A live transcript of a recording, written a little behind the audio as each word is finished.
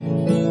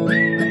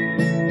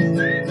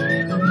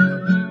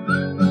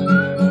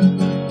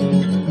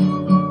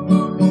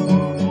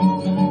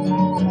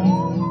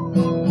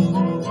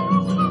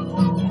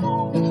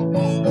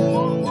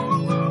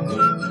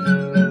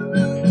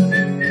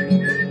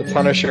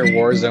Punisher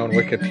Warzone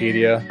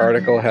Wikipedia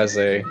article has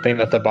a thing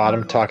at the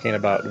bottom talking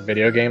about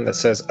video game that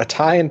says a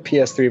tie-in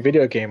PS3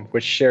 video game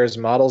which shares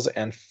models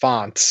and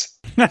fonts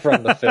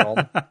from the film.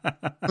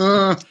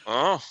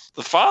 Oh,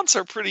 the fonts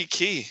are pretty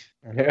key.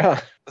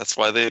 Yeah. That's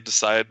why they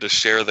decided to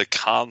share the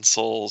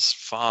console's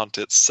font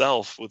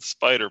itself with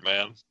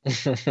Spider-Man.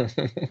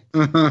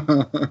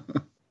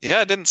 Yeah,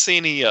 I didn't see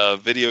any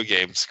video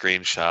game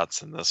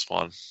screenshots in this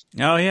one.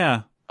 Oh,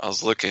 yeah. I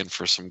was looking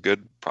for some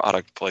good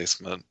product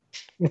placement.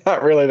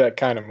 Not really that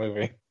kind of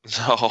movie.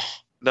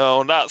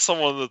 No, not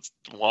someone that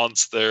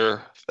wants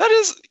their... That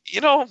is,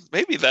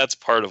 maybe that's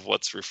part of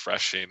what's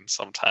refreshing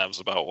sometimes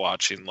about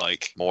watching,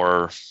 like,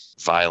 more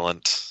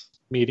violent...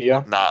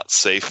 media. Not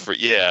safe for...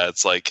 Yeah,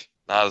 it's like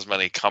not as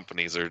many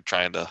companies are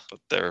trying to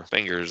put their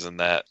fingers in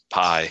that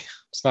pie.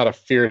 It's not a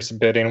fierce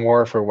bidding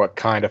war for what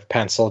kind of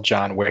pencil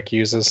John Wick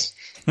uses.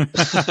 Yeah.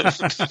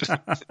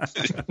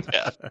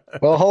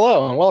 Well,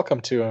 hello and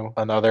welcome to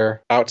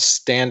another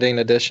outstanding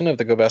edition of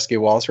the Gobeski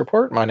Wallace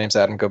Report. My name's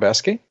Adam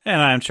Gobeski.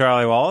 And I'm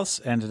Charlie Wallace.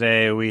 And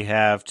today we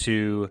have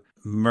two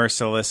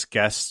merciless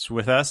guests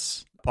with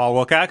us. Paul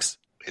Wilcox.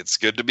 It's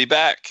good to be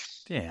back.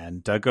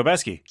 And Doug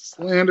Gobeski.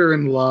 Slander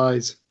and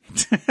lies.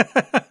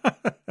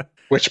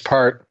 Which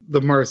part?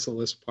 The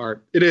merciless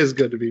part. It is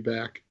good to be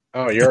back.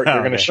 Oh, you're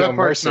going to show that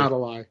part's mercy. Not a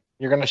lie.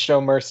 You're going to show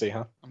mercy,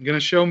 huh? I'm going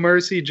to show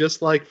mercy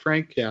just like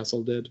Frank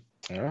Castle did.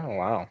 Oh,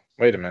 wow.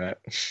 Wait a minute.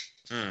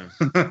 Trying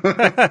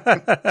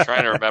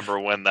to remember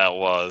when that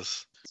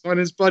was. When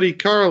his buddy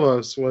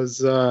Carlos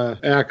was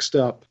axed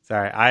up.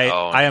 Sorry,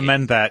 I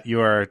amend that. You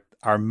are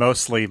our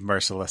mostly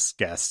merciless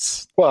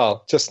guests.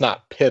 Well, just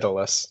not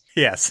pitiless.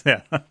 Yes,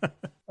 yeah.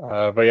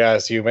 But yeah,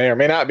 as you may or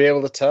may not be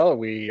able to tell,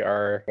 we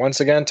are once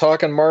again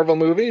talking Marvel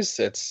movies.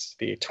 It's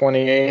the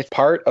 28th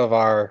part of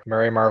our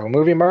Merry Marvel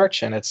Movie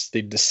March, and it's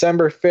the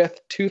December 5th,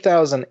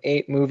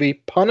 2008 movie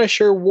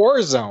Punisher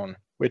Warzone,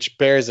 which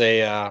bears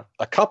a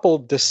couple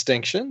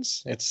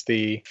distinctions. It's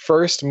the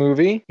first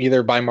movie,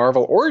 either by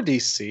Marvel or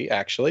DC,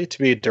 actually, to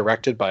be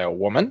directed by a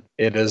woman.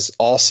 It is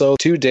also,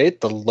 to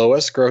date, the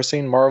lowest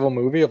grossing Marvel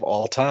movie of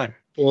all time.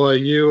 Boy,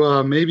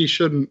 you maybe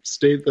shouldn't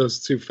state those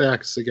two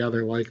facts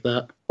together like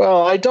that.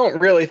 Well, I don't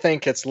really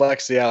think it's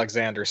Lexi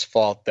Alexander's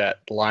fault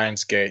that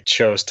Lionsgate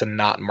chose to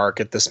not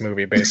market this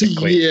movie,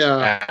 basically,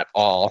 at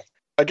all.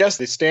 I guess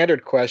the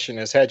standard question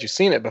is, had you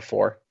seen it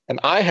before? And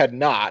I had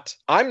not.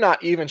 I'm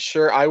not even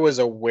sure I was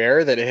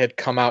aware that it had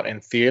come out in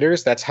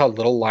theaters. That's how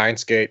little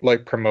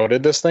Lionsgate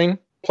promoted this thing.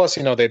 Plus,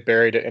 they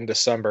buried it in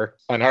December.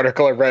 An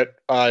article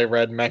I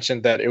read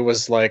mentioned that it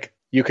was like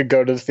you could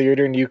go to the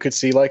theater and you could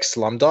see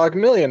Slumdog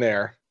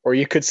Millionaire, or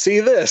you could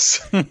see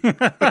this.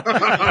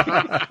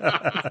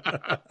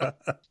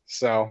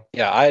 So,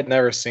 yeah, I had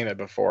never seen it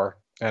before.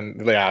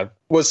 And yeah,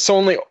 was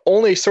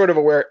only sort of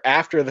aware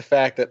after the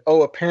fact that,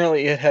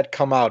 apparently it had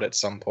come out at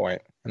some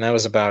point. And that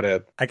was about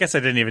it. I guess I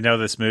didn't even know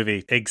this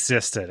movie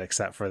existed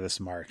except for this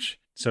March.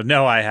 So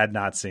no, I had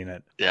not seen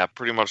it. Yeah,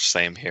 pretty much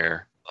same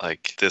here.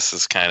 This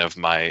is kind of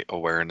my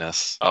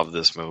awareness of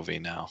this movie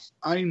now.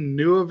 I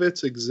knew of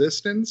its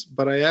existence,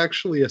 but I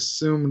actually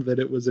assumed that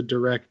it was a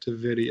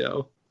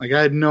direct-to-video. I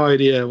had no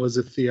idea it was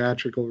a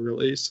theatrical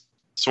release.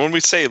 So when we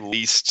say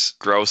least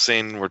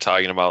grossing, we're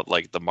talking about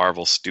the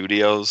Marvel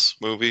Studios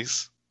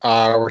movies?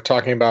 We're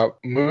talking about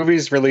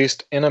movies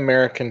released in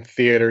American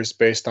theaters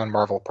based on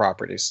Marvel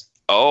properties.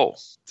 Oh.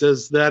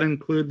 Does that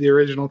include the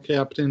original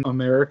Captain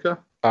America?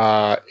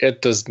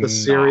 It does not. The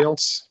serial?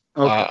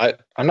 Okay.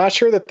 I'm not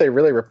sure that they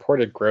really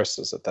reported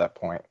grosses at that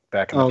point,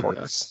 back in the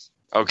 40s.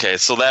 Okay,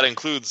 so that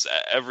includes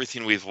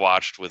everything we've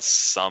watched with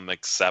some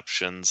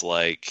exceptions,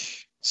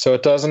 So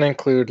it doesn't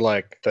include, the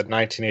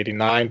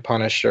 1989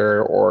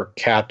 Punisher or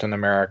Captain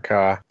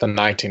America, the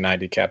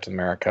 1990 Captain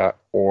America,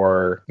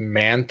 or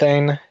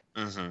Man-Thing.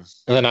 Mm-hmm. And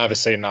then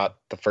obviously not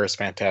the first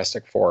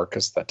Fantastic Four,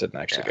 because that didn't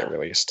actually get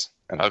released.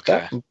 And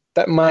okay.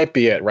 That might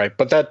be it, right?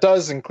 But that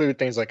does include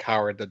things like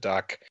Howard the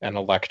Duck and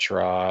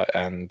Elektra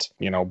and,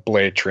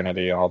 Blade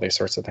Trinity, all these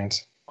sorts of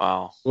things.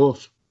 Wow.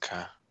 Oof.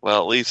 Okay.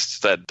 Well, at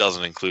least that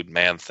doesn't include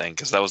Man-Thing,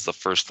 because that was the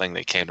first thing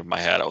that came to my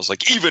head. I was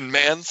like, even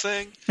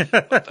Man-Thing?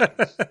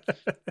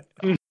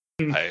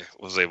 I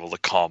was able to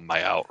calm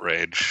my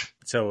outrage.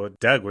 So,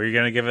 Doug, were you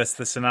going to give us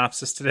the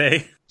synopsis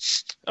today?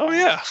 Oh,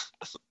 yeah.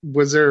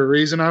 Was there a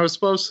reason I was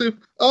supposed to?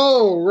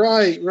 Oh,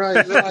 right.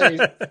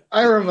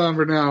 I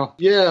remember now.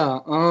 Yeah.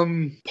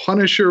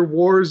 Punisher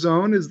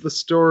Warzone is the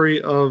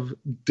story of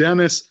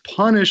Dennis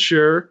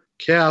Punisher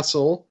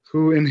Castle,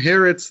 who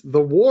inherits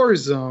the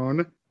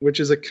Warzone, which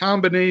is a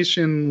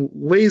combination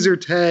laser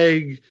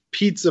tag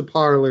pizza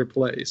parlor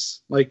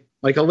place, like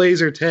a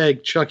laser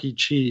tag Chuck E.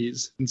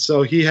 Cheese. And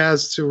so he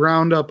has to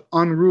round up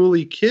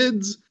unruly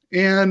kids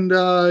and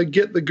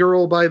get the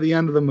girl by the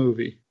end of the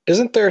movie.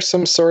 Isn't there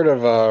some sort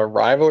of a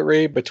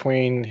rivalry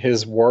between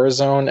his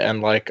Warzone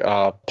and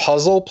a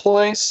puzzle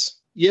place?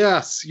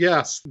 Yes.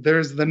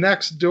 There's the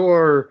next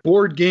door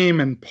board game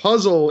and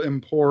puzzle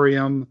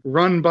emporium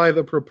run by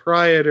the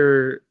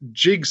proprietor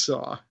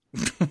Jigsaw.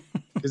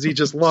 Because he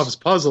just loves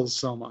puzzles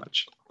so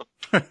much.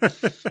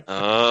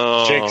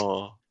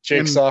 Oh.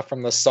 Jigsaw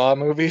from the Saw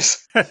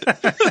movies.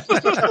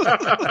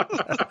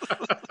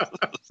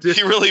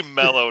 He really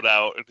mellowed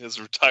out in his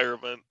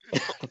retirement.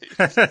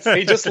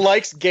 He just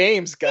likes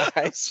games,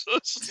 guys.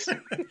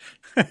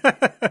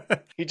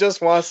 He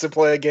just wants to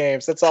play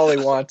games. That's all he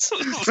wants.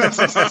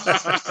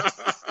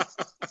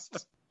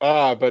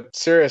 But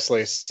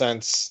seriously,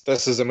 since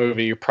this is a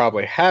movie you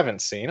probably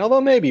haven't seen,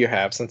 although maybe you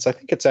have, since I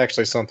think it's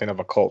actually something of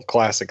a cult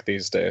classic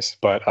these days.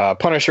 But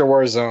Punisher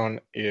Warzone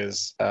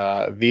is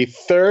the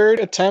third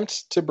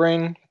attempt to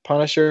bring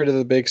Punisher to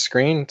the big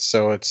screen.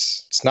 So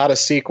it's not a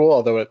sequel,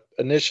 although it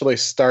initially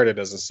started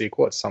as a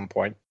sequel at some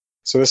point.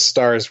 So this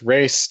stars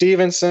Ray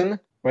Stevenson,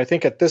 who I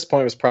think at this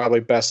point was probably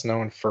best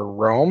known for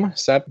Rome.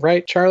 Is that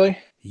right, Charlie?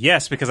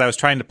 Yes, because I was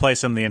trying to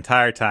place him the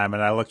entire time,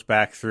 and I looked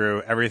back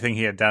through everything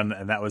he had done,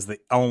 and that was the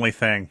only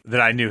thing that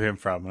I knew him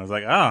from. And I was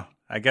like, oh,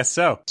 I guess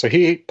so. So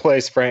he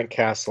plays Frank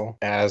Castle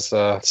as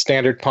a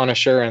standard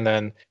Punisher, and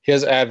then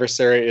his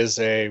adversary is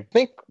I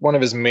think one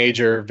of his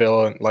major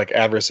villain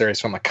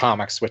adversaries from the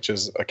comics, which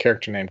is a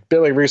character named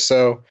Billy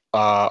Russo,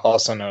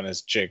 also known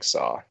as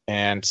Jigsaw.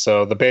 And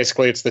so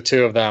basically it's the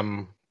two of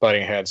them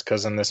butting heads,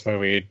 because in this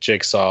movie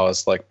Jigsaw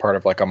is part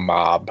of a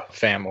mob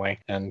family,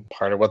 and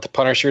part of what the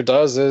Punisher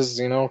does is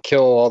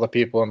kill all the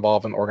people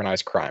involved in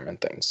organized crime and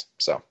things.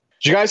 So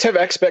do you guys have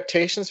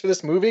expectations for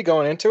this movie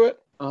going into it?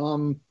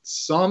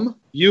 Some.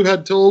 You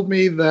had told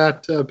me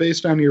that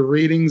based on your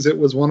readings it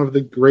was one of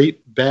the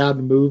great bad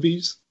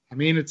movies. I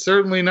mean, it's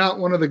certainly not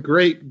one of the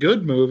great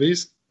good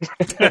movies.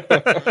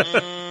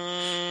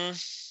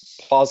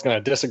 Paul's going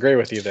to disagree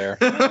with you there.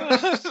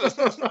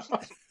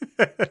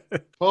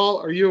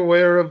 Paul, are you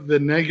aware of the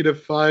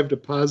 -5 to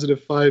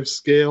 +5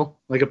 scale?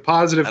 Like a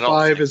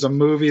 +5 is a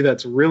movie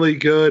that's really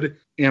good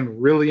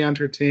and really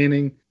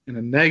entertaining, and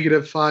a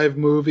 -5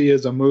 movie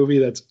is a movie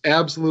that's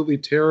absolutely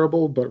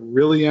terrible but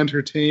really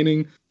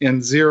entertaining,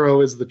 and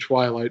 0 is the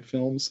Twilight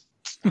films.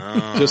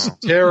 Oh.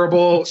 Just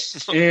terrible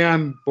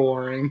and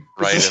boring.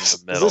 Right in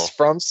the middle. Is this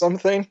from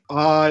something?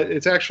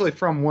 It's actually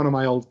from one of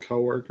my old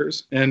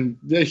coworkers, and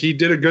he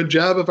did a good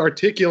job of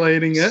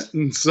articulating it,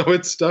 and so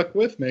it stuck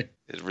with me.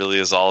 It really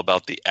is all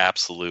about the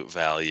absolute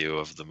value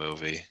of the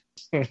movie.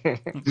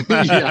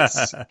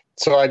 Yes.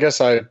 So I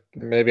guess I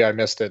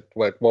missed it.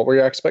 What were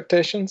your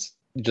expectations?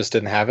 You just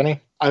didn't have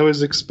any? I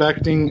was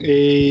expecting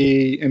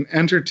an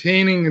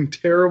entertaining and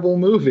terrible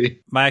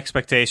movie. My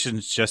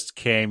expectations just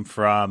came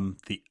from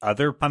the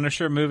other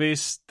Punisher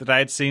movies that I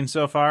had seen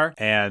so far,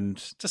 and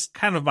just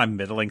kind of my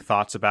middling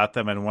thoughts about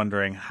them, and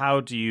wondering, how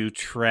do you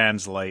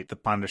translate the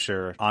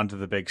Punisher onto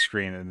the big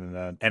screen in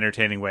an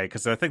entertaining way?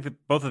 Because I think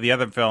that both of the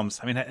other films,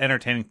 had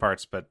entertaining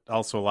parts, but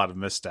also a lot of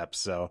missteps.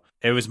 So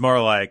it was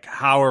more like,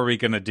 how are we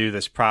going to do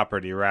this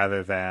property,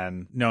 rather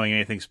than knowing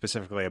anything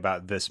specifically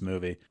about this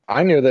movie.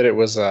 I knew that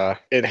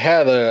it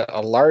had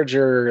a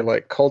larger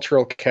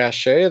cultural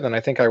cachet than I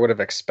think I would have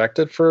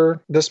expected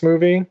for this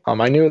movie.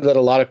 I knew that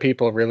a lot of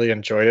people really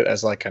enjoyed it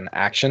as an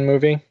action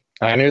movie.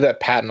 I knew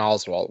that Patton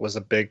Oswalt was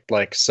a big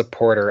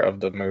supporter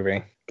of the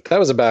movie. But that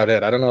was about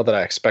it. I don't know that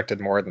I expected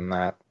more than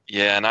that.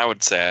 Yeah, and I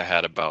would say I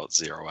had about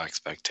 0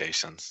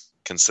 expectations,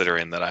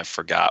 considering that I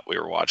forgot we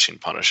were watching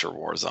Punisher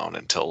Warzone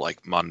until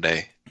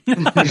Monday. Which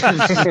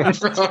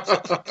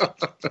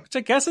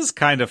I guess is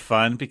kind of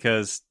fun,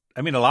 because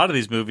a lot of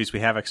these movies we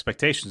have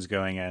expectations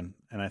going in,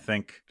 and I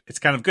think it's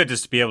kind of good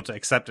just to be able to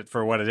accept it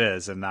for what it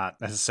is and not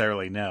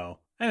necessarily know.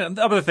 And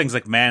other things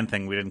like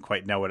Man-Thing, we didn't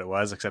quite know what it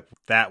was, except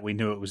that we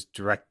knew it was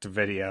direct to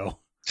video.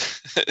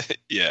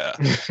 Yeah.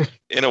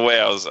 In a way,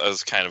 I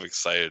was kind of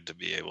excited to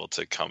be able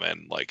to come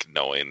in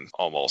knowing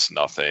almost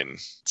nothing,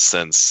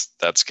 since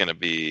that's going to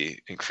be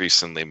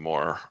increasingly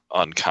more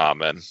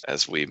uncommon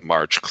as we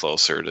march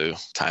closer to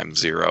time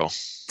 0.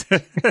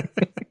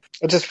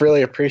 I just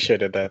really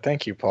appreciated that.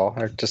 Thank you, Paul.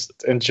 I just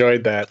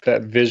enjoyed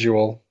that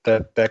visual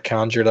that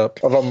conjured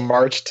up of a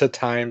march to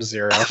time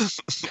 0.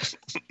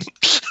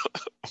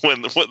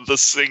 when the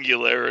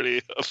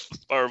singularity of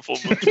Marvel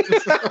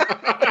movies.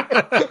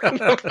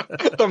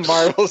 The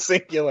Marvel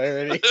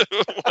singularity.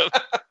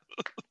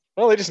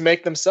 Well, they just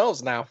make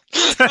themselves now.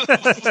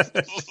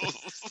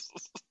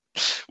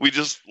 We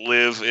just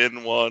live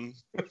in one.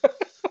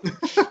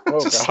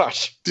 Oh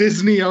gosh.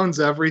 Disney owns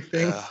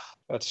everything. Yeah.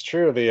 That's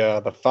true.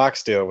 The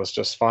Fox deal was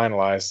just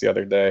finalized the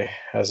other day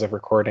as of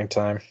recording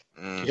time.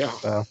 Yeah.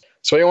 So what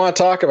do you want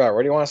to talk about?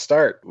 Where do you want to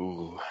start?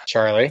 Ooh.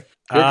 Charlie,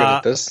 you're good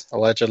at this,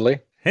 allegedly.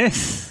 I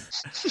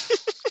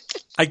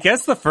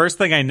guess the first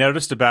thing I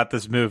noticed about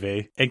this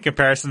movie, in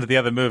comparison to the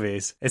other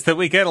movies, is that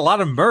we get a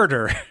lot of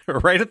murder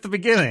right at the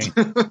beginning.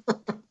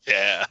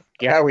 Yeah.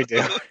 Yeah, we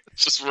do.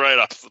 Just right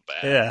off the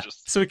bat. Yeah.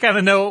 So we kind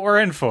of know what we're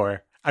in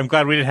for. I'm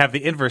glad we didn't have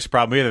the inverse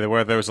problem either,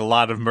 where there was a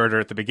lot of murder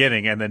at the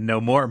beginning and then no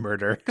more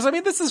murder. Because,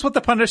 this is what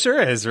the Punisher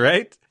is,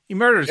 right? He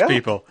murders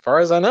people. As far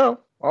as I know.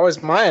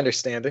 Always my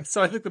understanding.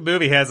 So I think the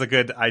movie has a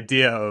good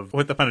idea of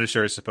what the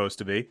Punisher is supposed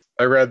to be.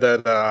 I read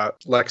that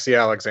Lexi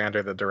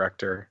Alexander, the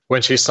director,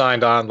 when she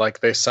signed on, like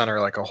they sent her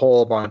like a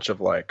whole bunch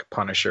of like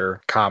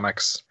Punisher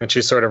comics, and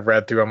she sort of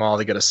read through them all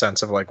to get a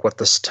sense of like what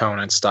the tone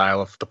and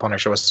style of the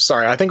Punisher was.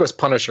 Sorry, I think it was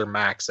Punisher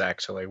Max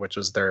actually, which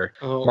was their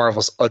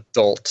Marvel's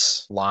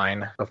adult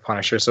line of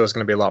Punisher, so it's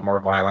going to be a lot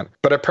more violent.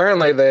 But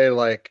apparently they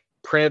like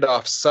printed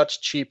off such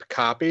cheap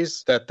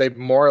copies that they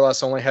more or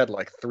less only had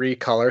like 3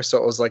 colors, so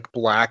it was like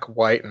black,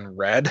 white, and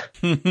red.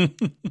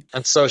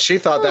 And so she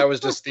thought that was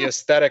just the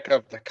aesthetic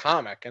of the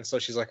comic, and so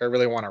she's like, I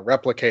really want to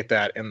replicate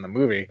that in the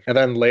movie. And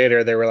then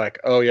later they were like,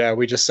 oh yeah,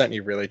 we just sent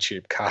you really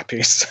cheap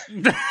copies.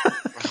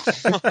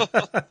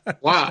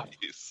 Wow.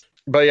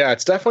 But yeah,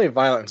 it's definitely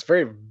violent. It's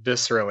very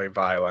viscerally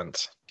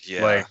violent.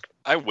 Yeah, like,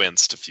 I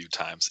winced a few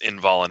times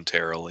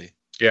involuntarily.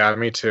 Yeah,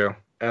 me too.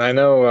 And I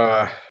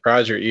know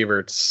Roger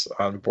Ebert's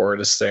on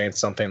board is saying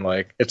something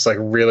like, it's like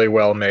really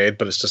well made,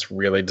 but it's just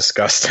really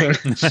disgusting.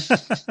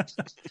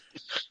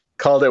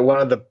 Called it one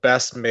of the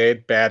best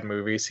made bad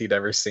movies he'd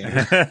ever seen.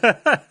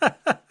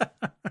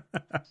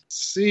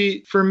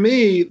 See, for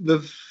me,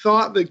 the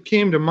thought that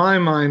came to my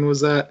mind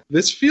was that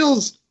this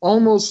feels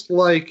almost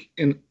like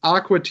an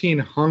Aqua Teen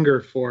Hunger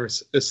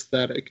Force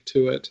aesthetic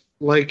to it.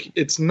 Like,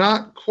 it's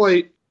not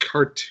quite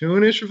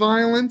cartoonish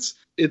violence,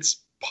 it's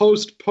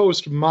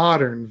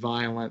postmodern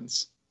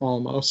violence,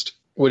 almost.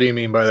 What do you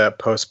mean by that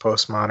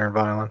postmodern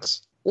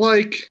violence?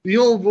 Like, the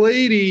old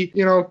lady,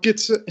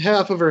 gets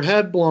half of her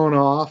head blown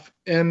off,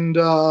 and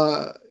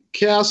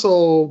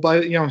Castle,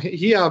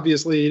 he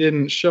obviously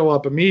didn't show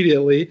up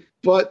immediately,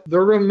 but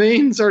the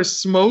remains are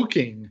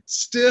smoking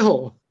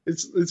still.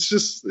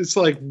 It's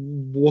like,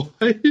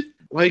 what?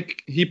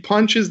 Like, he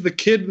punches the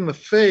kid in the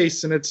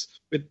face, and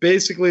it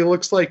basically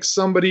looks like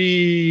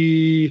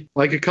somebody,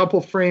 like a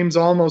couple frames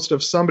almost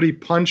of somebody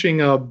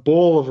punching a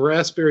bowl of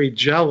raspberry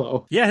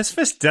Jello. Yeah, his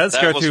fist does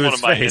go through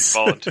his face.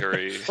 That was one of my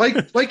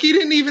involuntary. like he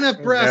didn't even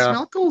have brass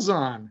knuckles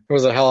on. It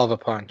was a hell of a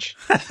punch.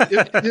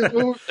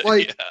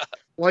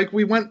 Like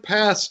we went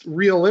past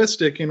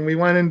realistic and we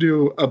went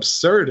into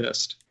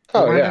absurdist.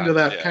 We went into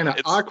that kind of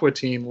Aqua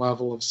Teen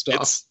level of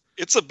stuff.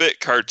 It's a bit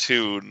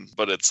cartoon,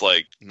 but it's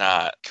like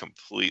not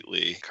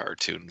completely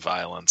cartoon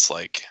violence.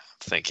 Like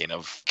thinking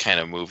of kind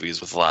of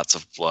movies with lots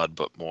of blood,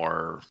 but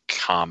more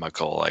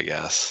comical, I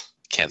guess.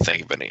 Can't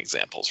think of any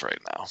examples right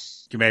now.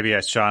 You maybe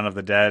a Shaun of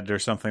the Dead or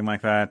something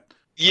like that.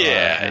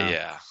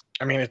 Yeah.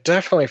 I mean, it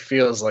definitely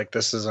feels like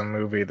this is a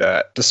movie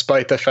that,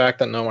 despite the fact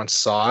that no one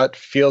saw it,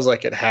 feels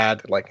like it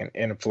had like an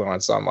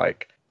influence on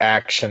like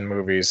action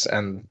movies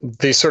and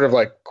these sort of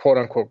like quote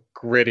unquote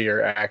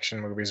grittier action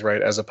movies,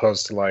 right? As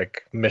opposed to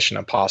like Mission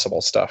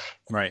Impossible stuff.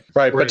 Right.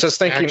 But just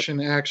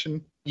thinking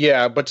action.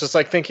 Yeah, but just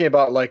like thinking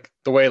about like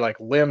the way like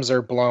limbs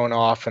are blown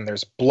off and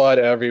there's blood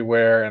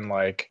everywhere, and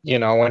like,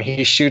 when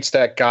he shoots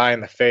that guy in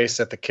the face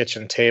at the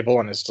kitchen table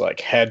and his like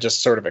head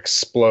just sort of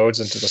explodes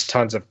into just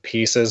tons of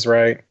pieces,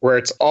 right? Where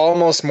it's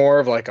almost more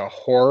of like a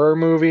horror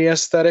movie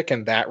aesthetic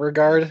in that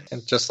regard,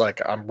 and just like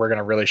we're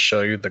gonna really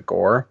show you the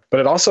gore. But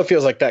it also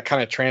feels like that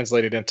kind of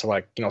translated into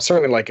like,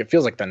 certainly like it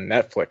feels like the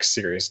Netflix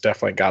series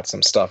definitely got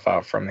some stuff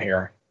out from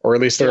here, or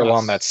at least they're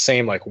along that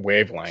same like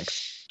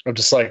wavelength. Of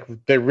just like,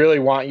 they really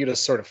want you to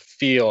sort of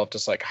feel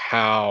just like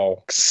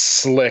how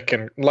slick,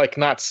 and like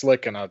not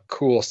slick in a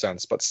cool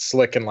sense, but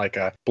slick in like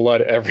a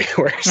blood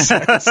everywhere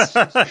sense.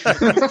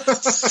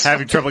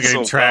 Having trouble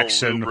getting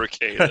traction.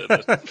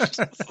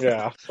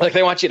 Yeah. Like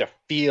they want you to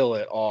feel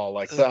it all,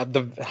 like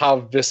the how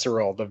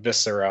visceral the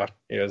viscera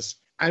is.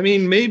 I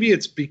mean, maybe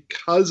it's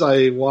because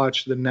I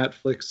watched the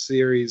Netflix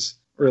series,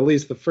 or at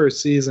least the first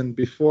season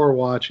before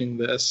watching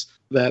this,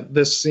 that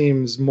this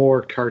seems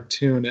more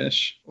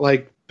cartoonish.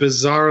 Like,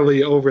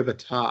 bizarrely over the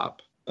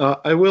top.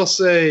 I will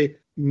say,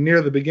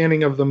 near the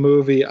beginning of the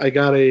movie, I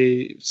got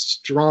a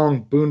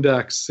strong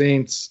Boondock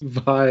Saints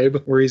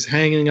vibe where he's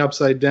hanging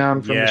upside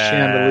down from the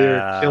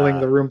chandelier, killing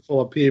the room full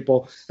of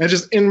people. And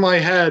just in my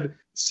head,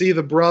 see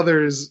the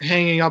brothers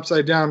hanging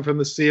upside down from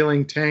the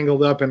ceiling,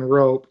 tangled up in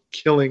rope,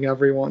 killing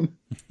everyone.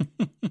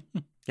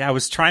 Yeah, I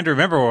was trying to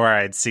remember where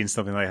I had seen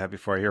something like that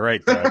before. You're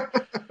right, Doug.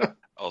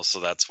 Oh,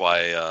 so that's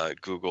why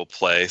Google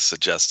Play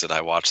suggested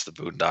I watch the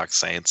Boondock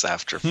Saints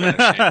after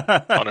finishing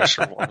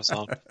Punisher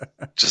Warzone.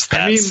 Just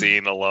that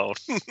scene alone.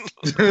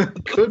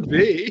 Could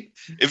be.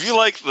 If you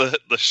like the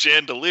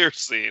chandelier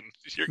scene,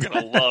 you're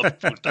going to love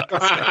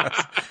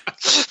Boondock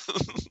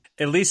Saints.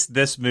 At least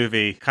this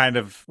movie kind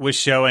of was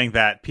showing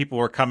that people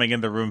were coming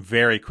in the room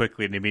very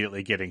quickly and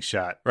immediately getting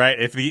shot, right?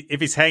 If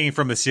he's hanging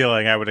from the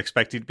ceiling, I would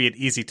expect he'd be an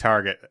easy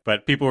target.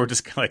 But people were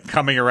just like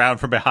coming around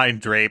from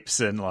behind drapes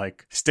and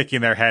like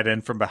sticking their head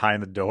in from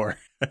behind the door.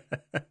 And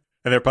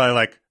they're probably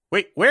like,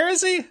 wait, where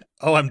is he?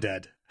 Oh, I'm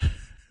dead.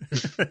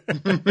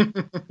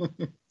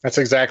 That's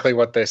exactly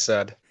what they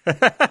said.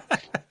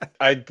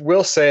 I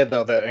will say,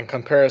 though, that in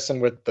comparison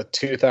with the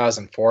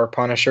 2004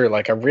 Punisher,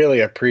 like, I really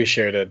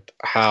appreciated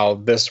how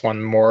this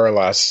one more or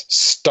less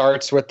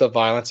starts with the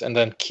violence and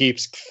then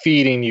keeps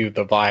feeding you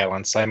the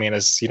violence. I mean,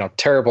 as,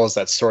 terrible as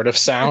that sort of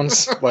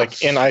sounds,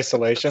 like, in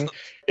isolation,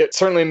 it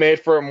certainly made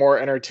for a more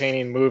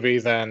entertaining movie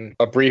than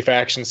a brief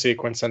action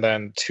sequence and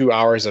then 2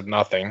 hours of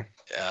nothing.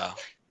 Yeah.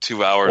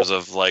 2 hours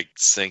of like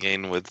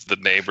singing with the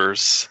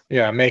neighbors.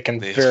 Yeah, making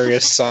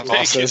various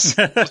sauces.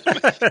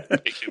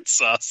 Making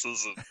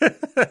sauces.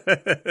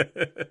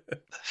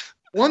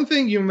 One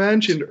thing you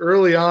mentioned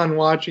early on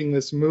watching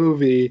this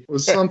movie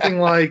was something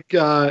like,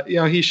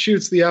 he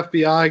shoots the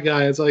FBI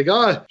guy. It's like,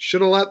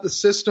 should have let the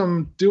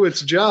system do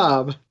its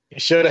job. You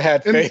should have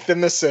had faith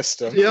in the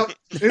system. Yep.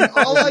 And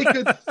all I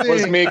could think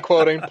was me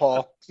quoting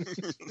Paul.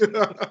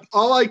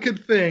 All I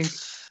could think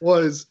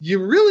was,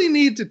 you really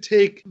need to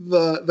take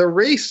the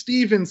Ray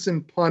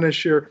Stevenson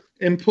Punisher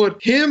and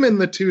put him in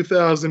the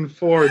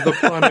 2004 The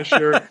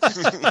Punisher.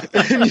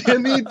 And you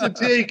need to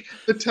take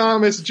the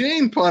Thomas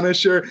Jane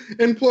Punisher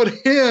and put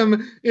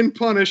him in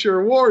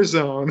Punisher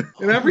Warzone.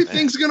 And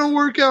everything's going to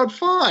work out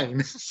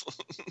fine.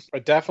 I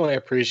definitely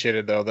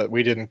appreciated, though, that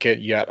we didn't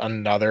get yet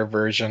another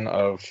version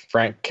of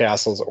Frank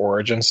Castle's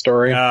origin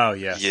story. Oh,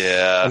 yeah.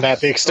 Yeah. And at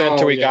the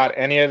extent we got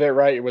any of it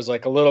right, it was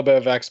like a little bit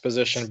of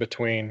exposition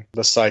between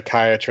the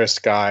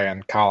psychiatrist guy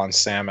and Colin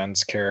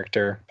Salmon's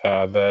character,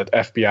 the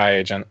FBI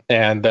agent.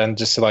 And then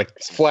just like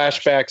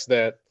flashbacks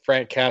that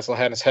Frank Castle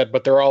had in his head,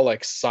 but they're all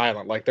like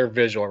silent, like they're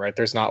visual, right?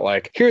 There's not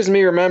like, here's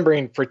me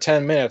remembering for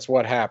 10 minutes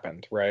what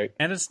happened, right?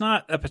 And it's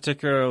not a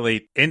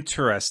particularly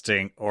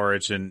interesting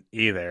origin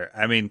either.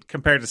 I mean,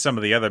 compared to some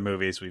of the other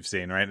movies we've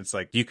seen, right? It's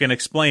like, you can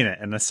explain it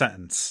in a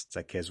sentence. It's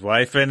like his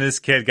wife and his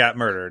kid got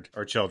murdered,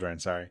 or children,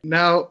 sorry.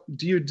 Now,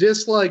 do you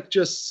dislike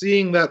just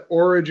seeing that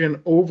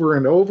origin over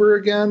and over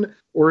again?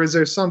 Or is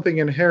there something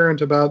inherent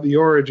about the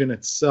origin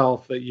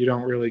itself that you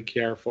don't really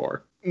care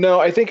for?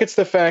 No, I think it's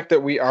the fact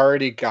that we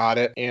already got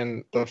it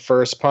in the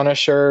first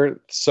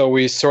Punisher, so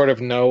we sort of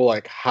know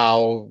like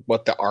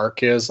what the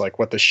arc is, like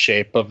what the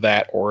shape of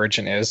that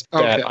origin is.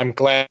 Okay. That I'm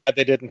glad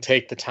they didn't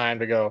take the time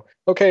to go,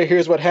 okay,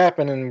 here's what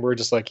happened, and we're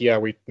just like, yeah,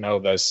 we know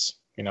this,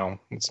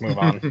 let's move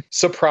on.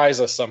 Surprise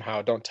us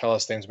somehow. Don't tell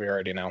us things we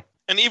already know.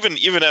 And even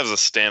as a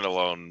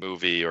standalone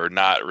movie, or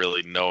not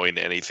really knowing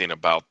anything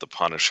about the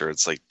Punisher,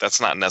 it's like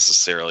that's not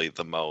necessarily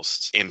the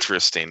most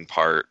interesting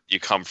part. You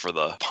come for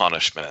the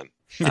punishment,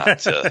 not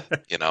to,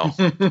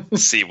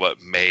 see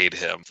what made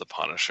him the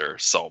Punisher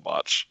so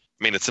much.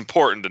 I mean, it's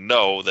important to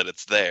know that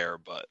it's there,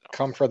 but...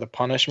 Come for the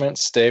punishment,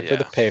 stay for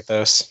the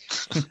pathos.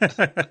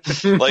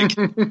 Like,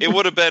 it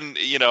would have been,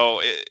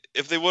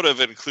 if they would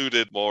have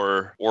included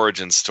more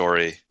origin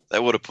story,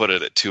 that would have put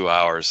it at 2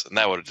 hours, and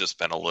that would have just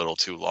been a little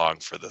too long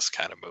for this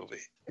kind of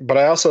movie. But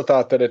I also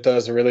thought that it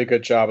does a really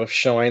good job of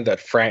showing that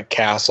Frank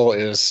Castle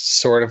is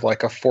sort of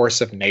like a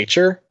force of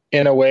nature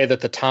in a way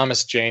that the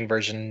Thomas Jane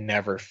version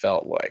never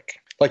felt like.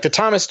 Like the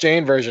Thomas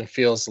Jane version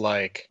feels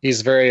like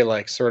he's very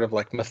like sort of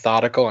like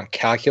methodical and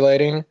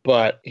calculating,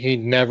 but he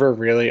never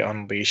really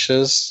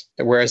unleashes.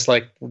 Whereas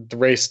like the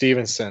Ray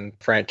Stevenson,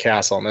 Frank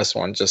Castle in this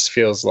one just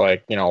feels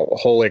like,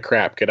 holy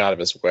crap, get out of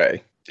his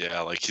way.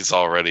 Yeah, like he's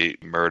already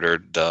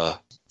murdered the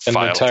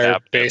entire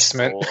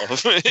basement.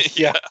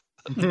 Yeah.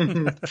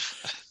 An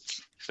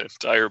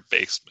entire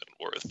basement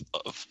worth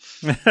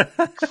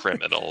of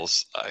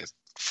criminals,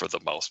 for the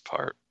most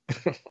part.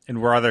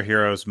 And where other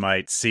heroes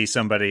might see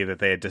somebody that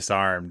they had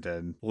disarmed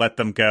and let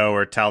them go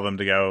or tell them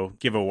to go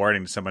give a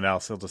warning to someone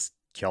else, he'll just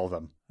kill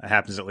them. It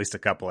happens at least a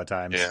couple of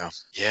times.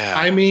 Yeah.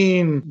 I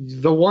mean,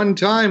 the one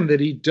time that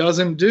he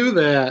doesn't do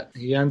that,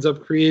 he ends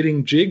up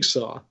creating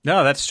Jigsaw.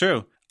 No, that's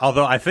true.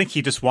 Although I think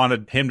he just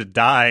wanted him to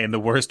die in the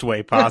worst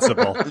way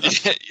possible.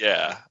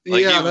 Yeah.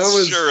 Like he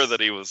was sure that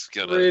he was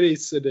going to... Pretty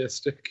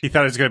sadistic. He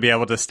thought he was going to be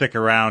able to stick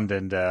around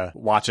and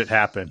watch it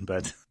happen,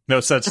 but no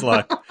such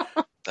luck.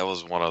 That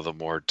was one of the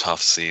more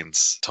tough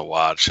scenes to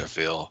watch, I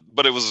feel.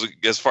 But it was,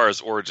 as far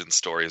as origin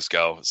stories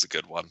go, it's a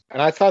good one.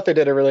 And I thought they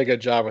did a really good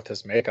job with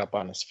his makeup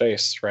on his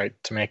face, right?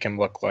 To make him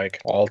look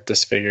like all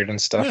disfigured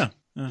and stuff.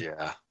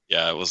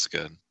 Yeah, it was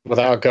good.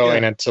 Without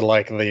going into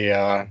like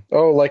the,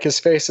 like his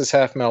face is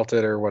half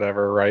melted or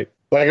whatever, right?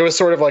 Like it was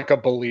sort of like a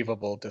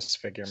believable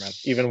disfigurement,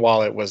 even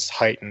while it was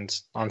heightened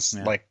on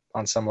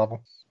some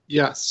level.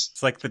 Yes.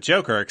 It's like the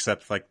Joker,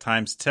 except like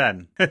times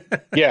 10.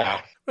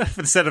 Yeah.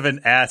 Instead of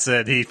an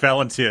acid, he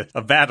fell into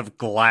a vat of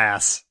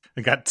glass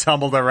and got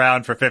tumbled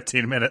around for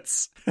 15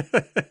 minutes.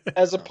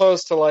 As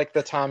opposed to like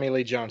the Tommy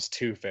Lee Jones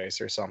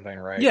Two-Face or something,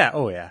 right? Yeah,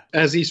 oh yeah.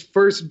 As he's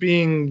first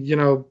being,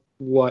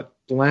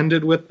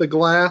 blended with the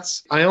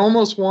glass, I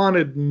almost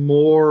wanted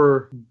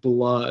more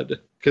blood.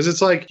 Because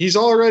it's like he's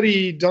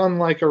already done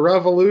like a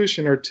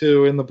revolution or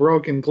two in the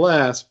broken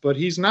glass, but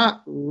he's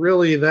not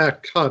really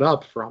that cut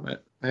up from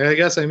it. I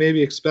guess I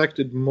maybe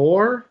expected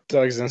more.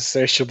 Doug's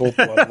insatiable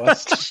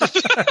bloodlust.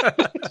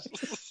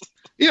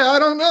 Yeah, I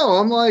don't know.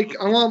 I'm like,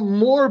 I want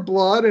more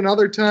blood, and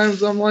other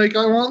times I'm like,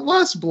 I want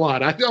less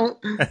blood. I don't.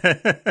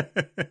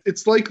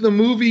 It's like the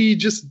movie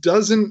just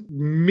doesn't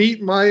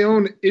meet my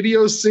own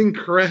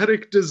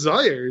idiosyncratic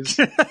desires.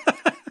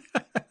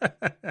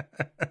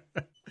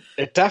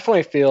 It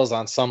definitely feels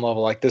on some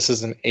level like this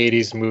is an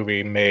 80s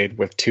movie made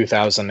with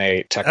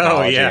 2008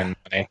 technology and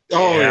money.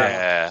 Oh,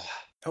 yeah.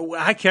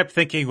 What I kept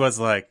thinking was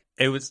like,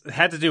 it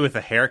had to do with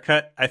the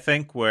haircut, I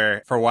think,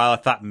 where for a while I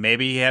thought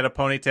maybe he had a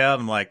ponytail.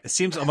 And I'm like, it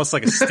seems almost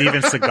like a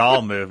Steven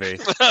Seagal movie.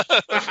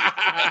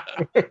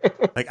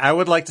 Like, I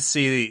would like to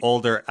see the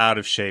older, out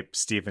of shape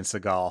Steven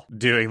Seagal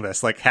doing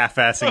this, like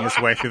half-assing his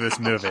way through this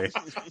movie.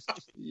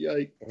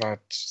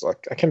 Yikes.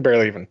 I can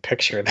barely even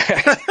picture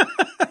that.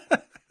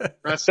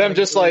 Them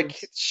just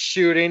like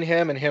shooting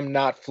him and him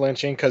not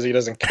flinching because he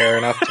doesn't care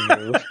enough to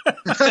move.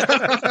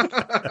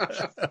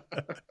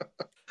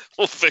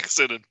 We'll fix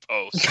it in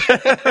post.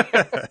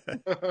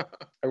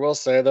 I will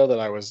say though that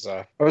I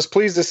was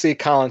pleased to see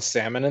Colin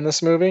Salmon in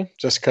this movie,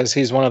 just because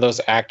he's one of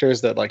those actors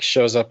that like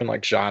shows up in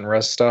like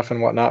genre stuff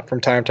and whatnot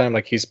from time to time.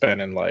 Like he's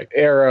been in like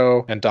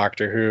Arrow and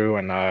Doctor Who,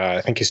 and I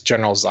think he's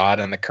General Zod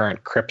in the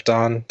current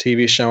Krypton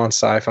TV show on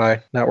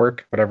Sci-Fi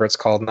Network, whatever it's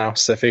called now,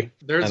 Sci-Fi.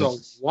 There's a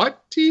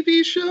what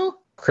TV show?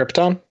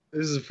 Krypton.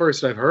 This is the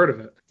first I've heard of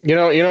it. You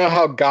know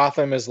how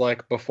Gotham is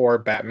like before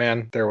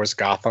Batman, there was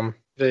Gotham.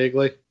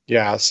 Vaguely.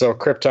 Yeah, so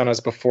Krypton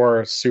is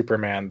before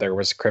Superman, there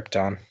was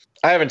Krypton.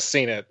 I haven't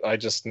seen it. I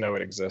just know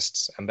it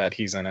exists and that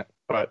he's in it.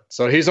 But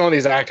so he's one of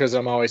these actors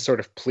I'm always sort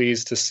of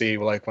pleased to see,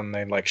 like when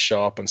they like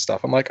show up and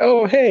stuff. I'm like,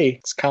 oh, hey,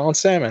 it's Colin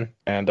Salmon.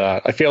 And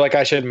I feel like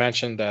I should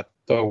mention that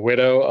the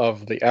widow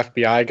of the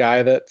FBI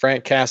guy that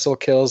Frank Castle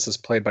kills is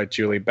played by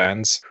Julie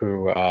Benz,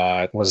 who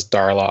was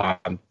Darla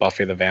on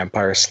Buffy the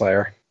Vampire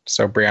Slayer.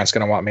 So Brianne's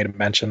going to want me to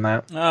mention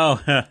that. Oh,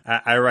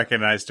 I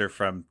recognized her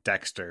from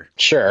Dexter.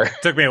 Sure. It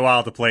took me a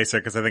while to place her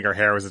because I think her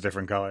hair was a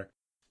different color.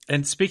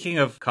 And speaking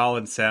of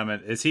Colin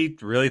Salmon, is he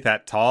really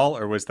that tall,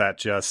 or was that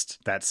just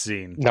that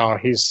scene? No,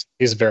 he's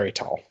very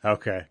tall.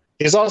 Okay.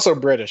 He's also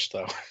British,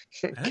 though.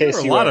 There were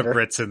a lot of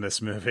Brits in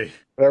this movie.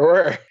 There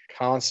were.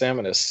 Colin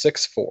Salmon is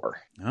 6'4".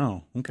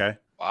 Oh, okay.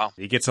 Wow.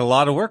 He gets a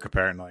lot of work,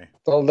 apparently.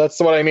 Well,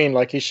 that's what I mean.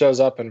 Like, he shows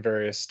up in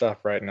various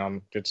stuff right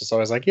now. It's just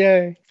always like,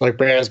 yay. Like,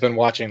 Brianne's been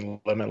watching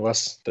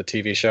Limitless, the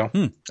TV show,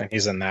 and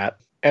he's in that.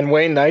 And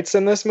Wayne Knight's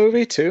in this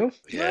movie, too?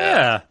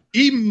 Yeah.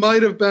 He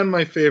might have been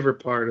my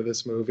favorite part of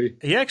this movie.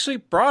 He actually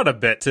brought a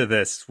bit to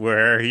this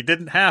where he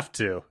didn't have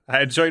to.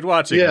 I enjoyed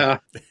watching him.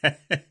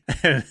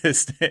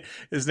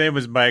 His name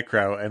was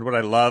Micro, and what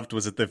I loved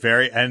was at the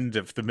very end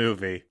of the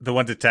movie, the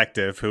one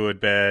detective who had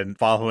been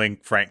following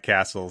Frank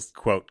Castle's,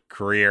 quote,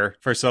 career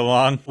for so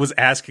long was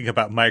asking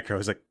about Micro. He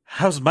was like,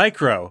 how's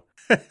Micro?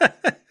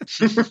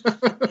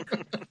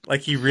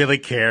 Like he really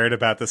cared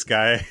about this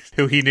guy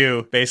who he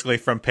knew basically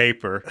from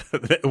paper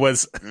that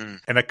was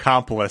an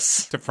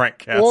accomplice to Frank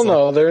Castle. Well,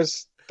 no,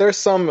 there's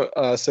some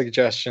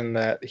suggestion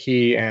that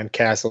he and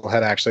Castle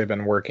had actually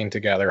been working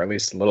together at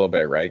least a little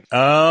bit, right?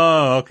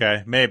 Oh,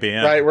 okay. Maybe,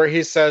 yeah. Right, where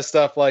he says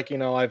stuff like,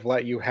 I've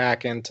let you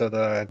hack into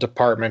the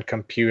department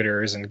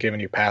computers and given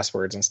you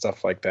passwords and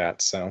stuff like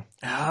that, so.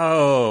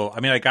 Oh,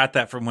 I mean, I got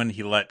that from when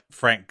he let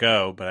Frank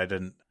go, but I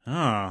didn't.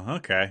 Oh,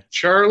 okay.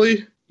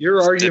 Charlie,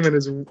 your argument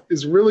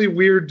is really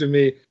weird to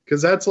me,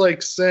 because that's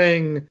like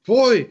saying,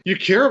 boy, you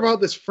care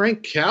about this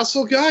Frank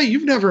Castle guy?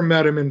 You've never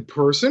met him in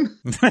person.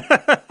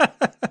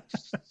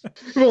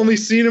 You've only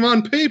seen him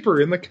on paper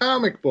in the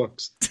comic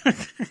books.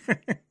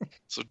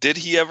 So did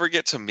he ever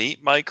get to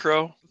meet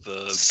Micro, the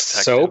detective?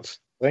 Soap,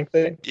 think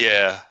they?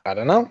 Yeah. I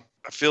don't know.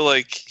 I feel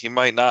like he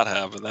might not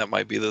have, and that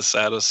might be the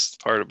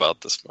saddest part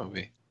about this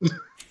movie.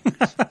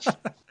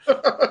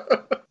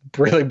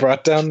 Really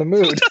brought down the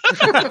mood.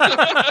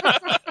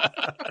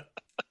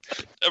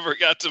 Never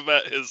got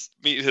to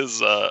meet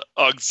his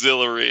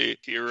auxiliary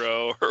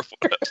hero or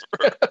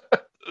whatever.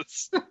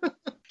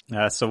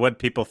 So what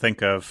people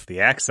think of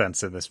the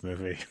accents in this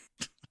movie?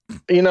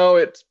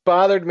 It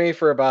bothered me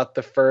for about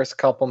the first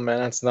couple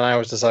minutes, and then I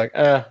was just like,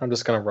 I'm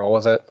just going to roll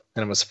with it,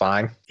 and it was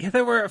fine. Yeah,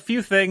 there were a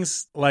few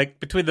things, like,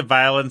 between the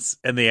violence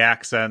and the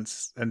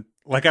accents, and,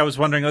 like, I was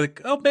wondering,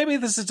 like, oh, maybe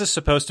this is just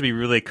supposed to be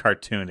really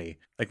cartoony.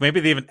 Like,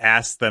 maybe they even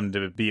asked them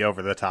to be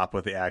over the top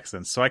with the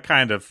accents, so I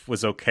kind of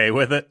was okay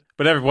with it.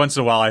 But every once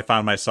in a while, I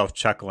found myself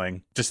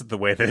chuckling just at the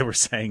way they were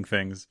saying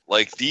things.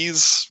 Like,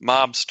 these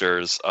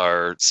mobsters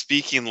are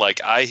speaking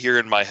like I hear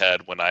in my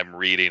head when I'm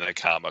reading a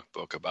comic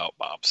book about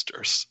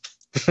mobsters.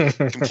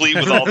 Complete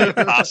with all the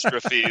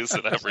apostrophes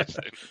and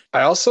everything.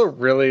 I also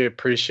really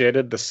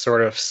appreciated the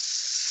sort of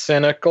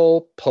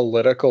cynical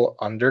political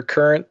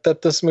undercurrent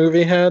that this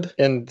movie had,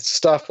 and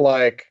stuff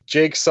like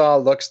Jigsaw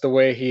looks the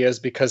way he is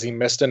because he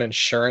missed an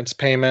insurance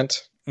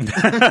payment.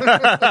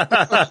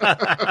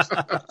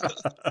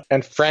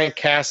 And Frank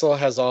Castle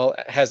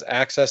has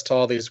access to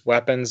all these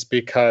weapons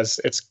because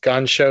it's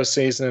gun show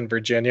season in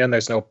Virginia and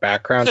there's no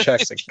background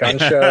checks at gun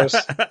shows.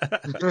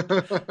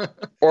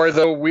 Or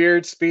the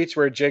weird speech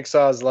where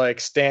Jigsaw is like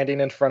standing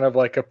in front of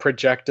like a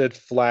projected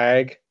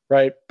flag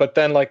Right. But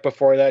then like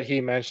before that,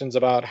 he mentions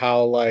about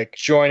how like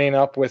joining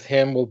up with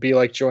him will be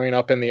like joining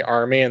up in the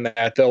army, and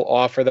that they'll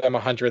offer them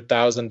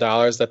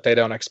 $100,000 that they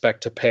don't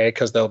expect to pay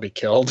because they'll be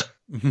killed.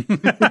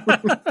 That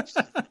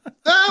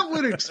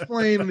would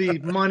explain the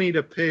money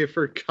to pay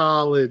for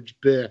college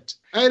bit.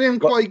 I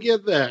didn't quite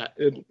get that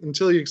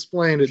until you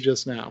explained it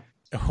just now.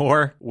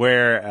 Or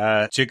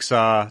where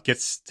Jigsaw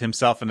gets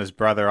himself and his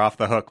brother off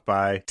the hook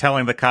by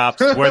telling the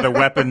cops where the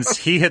weapons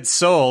he had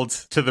sold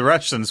to the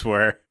Russians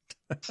were.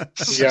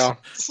 Yeah.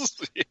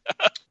 It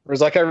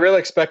was like I really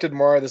expected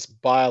more of this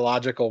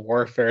biological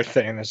warfare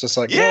thing. It's just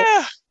like,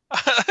 yeah,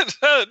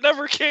 it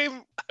never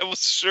came. I was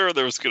sure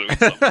there was going to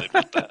be something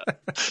with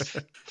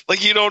that.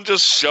 Like, you don't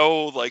just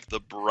show like the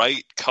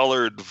bright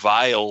colored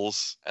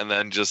vials and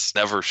then just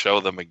never show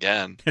them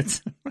again.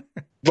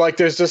 Like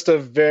there's just a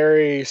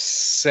very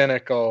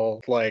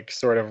cynical, like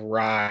sort of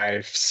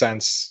wry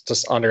sense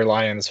just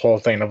underlying this whole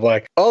thing of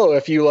like, oh,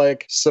 if you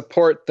like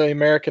support the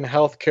American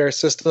healthcare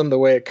system the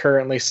way it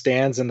currently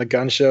stands and the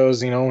gun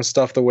shows, you know, and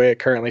stuff the way it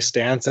currently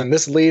stands, and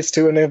this leads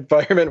to an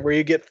environment where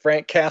you get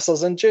Frank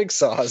Castles and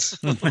Jigsaws.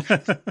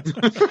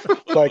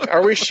 Like,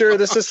 are we sure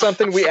this is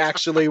something we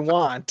actually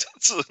want?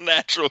 It's a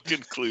natural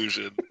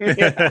conclusion.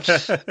 Yeah.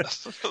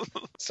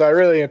 So I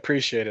really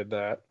appreciated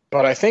that.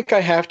 But I think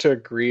I have to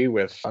agree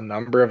with a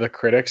number of the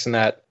critics in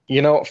that,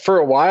 you know, for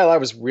a while I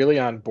was really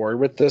on board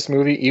with this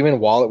movie, even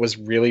while it was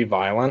really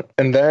violent.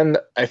 And then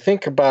I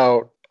think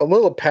about a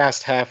little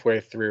past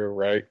halfway through,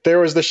 right, there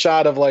was the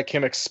shot of like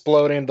him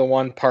exploding the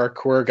one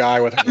parkour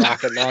guy with a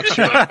rocket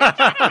launcher,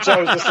 which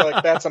I was just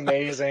like, that's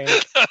amazing.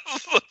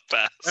 The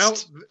best. Well,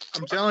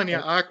 I'm telling you,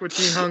 Aqua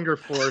Teen Hunger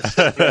Force.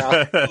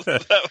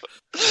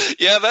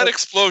 Yeah, that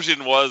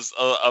explosion was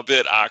a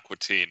bit Aqua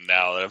Teen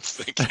now that I'm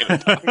thinking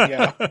about it.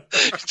 Yeah.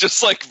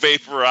 Just like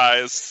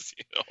vaporized,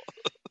 you know.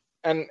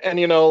 And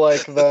you know,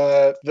 like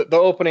the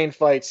opening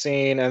fight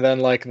scene, and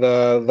then like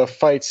the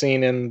fight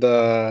scene in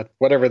the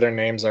whatever their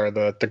names are,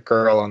 the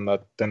girl and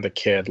the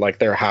kid, like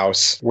their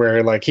house,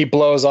 where like he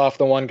blows off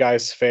the one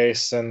guy's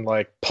face and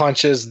like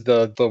punches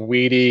the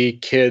weedy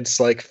kid's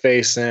like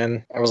face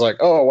in. I was like,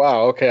 oh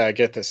wow, okay, I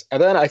get this.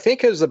 And then I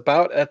think it was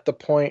about at the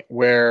point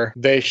where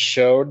they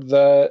showed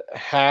the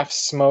half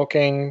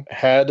smoking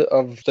head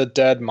of the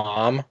dead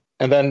mom.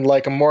 And then,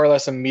 like, more or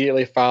less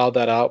immediately followed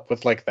that up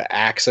with, like, the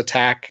axe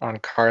attack on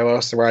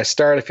Carlos, where I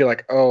started to feel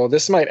like, oh,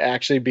 this might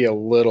actually be a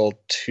little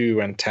too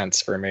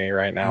intense for me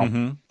right now.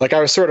 Mm-hmm. Like, I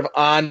was sort of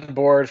on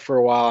board for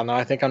a while, and now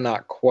I think I'm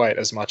not quite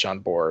as much on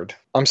board.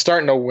 I'm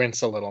starting to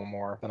wince a little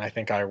more than I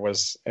think I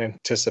was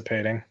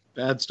anticipating.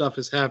 Bad stuff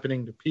is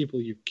happening to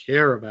people you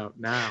care about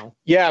now.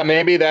 Yeah,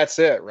 maybe that's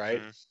it, right?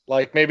 Mm-hmm.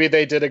 Like, maybe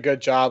they did a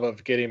good job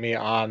of getting me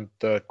on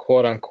the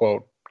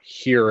quote-unquote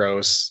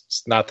heroes.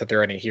 It's not that there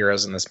are any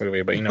heroes in this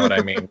movie, but you know what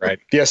I mean, right?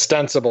 The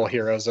ostensible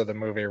heroes of the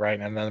movie, right?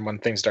 And then when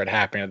things started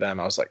happening to them,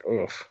 I was like,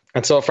 oof.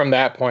 And so from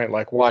that point,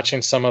 like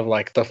watching some of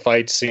like the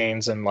fight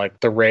scenes and like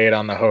the raid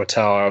on the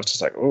hotel, I was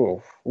just like,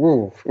 ooh.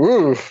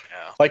 Yeah.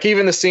 Like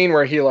even the scene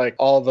where he like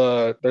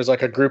there's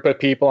like a group of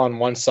people on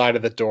one side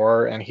of the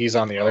door and he's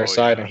on the other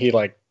side, and he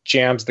like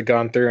jams the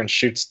gun through and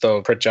shoots the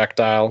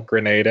projectile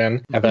grenade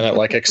in, and then it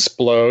like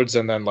explodes,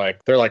 and then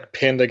like they're like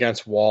pinned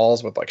against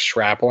walls with like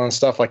shrapnel and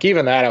stuff. Like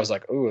even that I was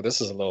like, ooh,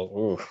 this is a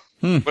little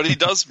But he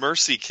does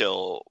mercy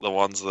kill the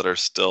ones that are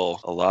still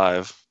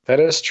alive. That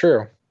is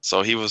true.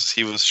 So he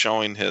was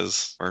showing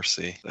his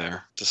mercy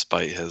there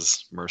despite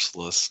his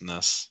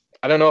mercilessness.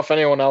 I don't know if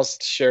anyone else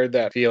shared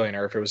that feeling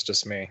or if it was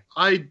just me.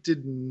 I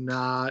did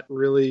not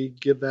really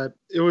get that.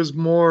 It was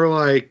more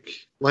like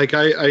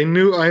I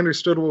knew, I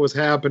understood what was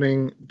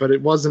happening, but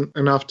it wasn't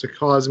enough to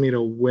cause me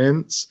to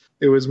wince.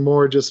 It was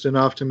more just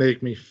enough to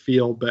make me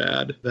feel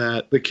bad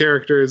that the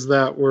characters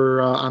that were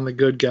on the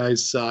good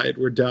guys' side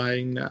were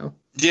dying now.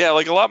 Yeah,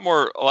 like a lot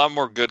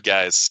more good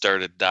guys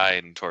started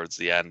dying towards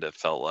the end, it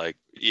felt like.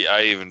 Yeah,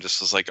 I even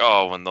just was like,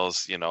 oh, when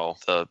those, you know,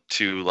 the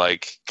two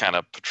like kind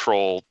of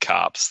patrol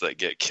cops that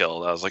get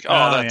killed, I was like,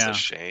 oh, that's a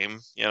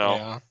shame, you know?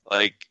 Yeah.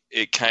 Like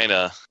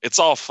it's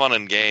all fun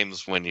and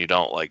games when you're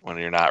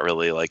not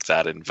really like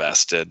that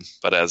invested.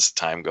 But as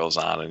time goes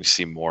on and you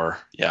see more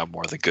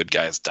of the good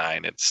guys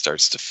dying, it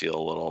starts to feel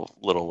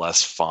a little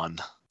less fun.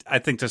 I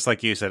think just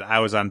like you said, I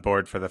was on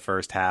board for the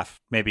first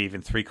half, maybe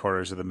even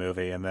 3/4 of the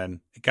movie, and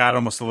then it got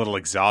almost a little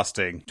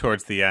exhausting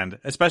towards the end,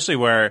 especially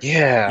where,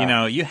 you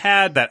know, you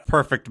had that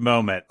perfect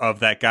moment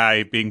of that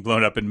guy being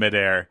blown up in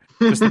midair,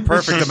 just the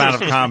perfect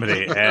amount of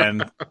comedy,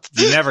 and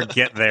you never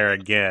get there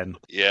again.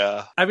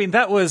 Yeah. I mean,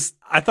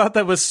 I thought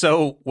that was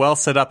so well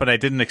set up, and I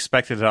didn't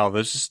expect it at all.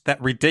 There's just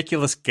that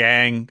ridiculous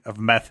gang of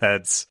meth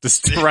heads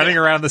just running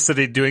around the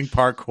city doing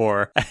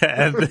parkour,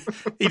 and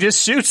he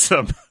just shoots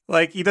them.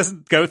 Like, he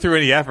doesn't go through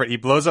any effort. He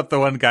blows up the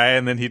one guy,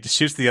 and then he just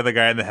shoots the other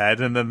guy in the head,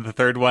 and then the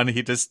third one,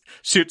 he just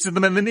shoots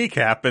them in the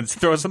kneecap and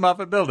throws them off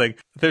a building.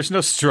 There's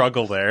no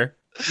struggle there.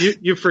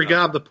 You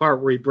forgot the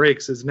part where he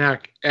breaks his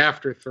neck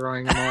after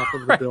throwing him off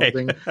of the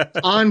building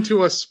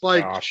onto a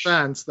spiked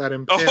fence that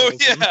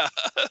impales him.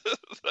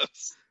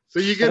 So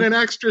you get an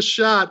extra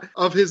shot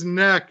of his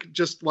neck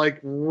just like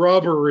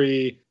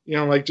rubbery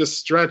like just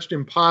stretched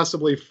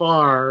impossibly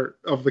far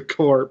of the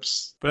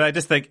corpse. But I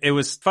just think it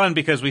was fun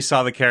because we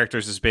saw the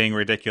characters as being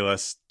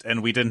ridiculous,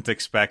 and we didn't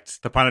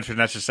expect the Punisher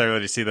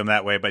necessarily to see them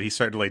that way, but he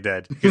certainly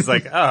did. He's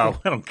like, oh,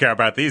 I don't care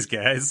about these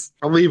guys.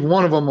 I'll leave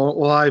one of them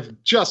alive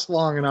just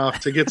long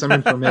enough to get some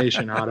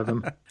information out of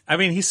him. I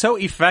mean, he's so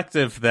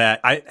effective that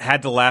I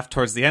had to laugh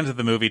towards the end of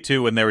the movie,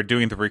 too, when they were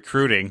doing the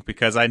recruiting,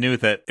 because I knew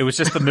that it was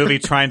just the movie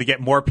trying to get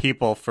more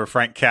people for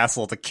Frank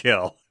Castle to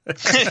kill.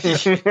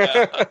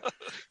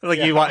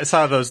 You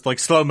saw those like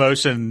slow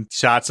motion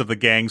shots of the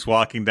gangs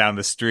walking down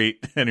the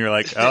street, and you're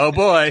like, oh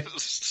boy,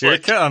 here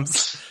it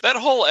comes. That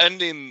whole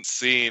ending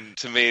scene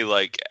to me,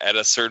 like at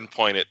a certain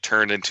point it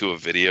turned into a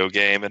video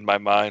game in my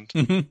mind.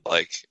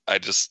 Like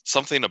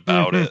something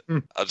about it,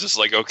 I was just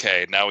like,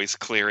 okay, now he's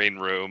clearing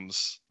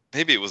rooms.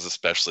 Maybe it was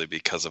especially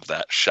because of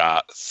that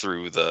shot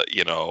through the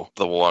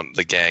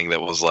gang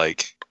that was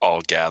like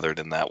all gathered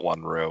in that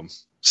one room.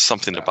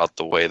 Something about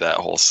the way that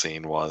whole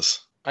scene was.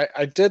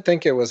 I did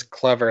think it was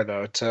clever,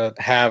 though, to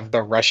have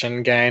the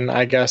Russian gang,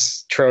 I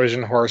guess,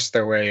 Trojan horse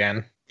their way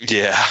in.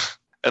 Yeah.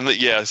 And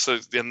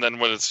then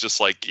when it's just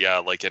like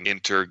an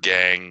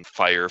inter-gang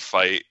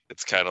firefight,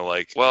 it's kind of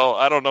like, well,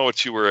 I don't know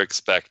what you were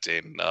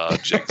expecting,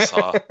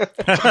 Jigsaw.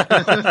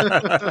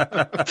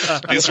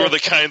 These were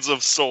the kinds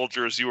of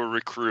soldiers you were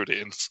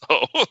recruiting.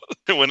 So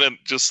when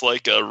just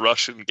like a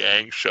Russian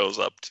gang shows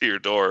up to your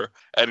door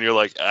and you're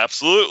like,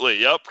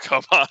 absolutely, yep,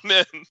 come on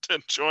in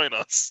and join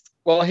us.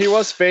 Well, he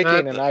was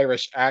faking an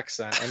Irish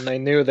accent, and they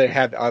knew they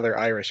had other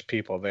Irish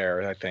people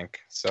there, I think.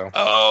 So.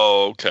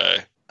 Oh, okay.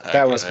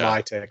 That was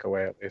my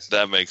takeaway, at least.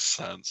 That makes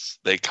sense.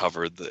 They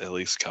at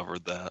least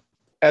covered that.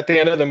 At the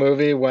end of the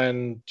movie,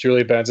 when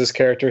Julie Benz's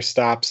character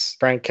stops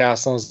Frank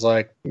Castle, is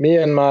like, me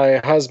and my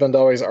husband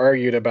always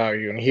argued about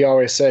you, and he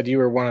always said you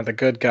were one of the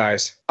good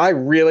guys. I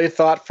really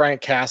thought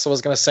Frank Castle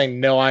was going to say,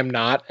 no, I'm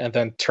not, and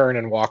then turn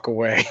and walk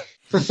away.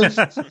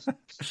 Yeah.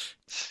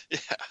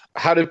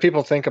 How did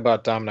people think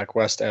about Dominic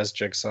West as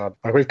Jigsaw?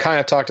 Like, we've kind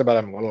of talked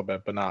about him a little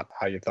bit, but not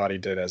how you thought he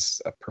did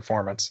as a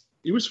performance.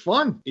 He was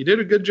fun. He did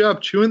a good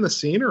job chewing the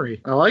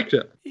scenery. I liked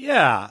it.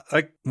 Yeah.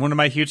 Like, one of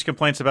my huge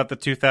complaints about the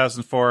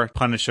 2004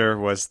 Punisher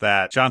was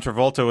that John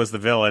Travolta was the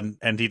villain,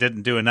 and he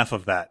didn't do enough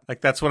of that. Like,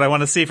 that's what I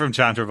want to see from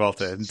John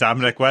Travolta. And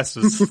Dominic West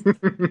was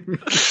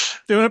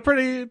doing a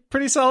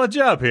pretty solid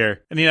job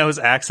here. And, his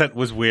accent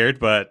was weird,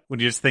 but when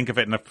you just think of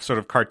it in a sort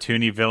of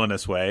cartoony,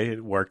 villainous way,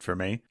 it worked for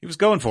me. He was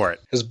going for it.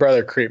 His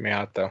brother creeped me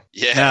out, though.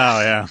 Yeah.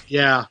 Oh, yeah.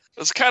 Yeah.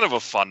 It's kind of a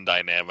fun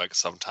dynamic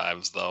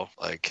sometimes, though.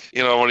 Like,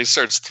 when he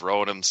starts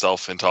throwing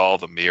himself into all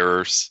the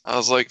mirrors, I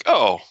was like,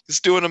 oh,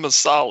 he's doing him a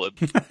solid.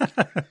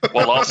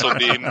 While also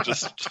being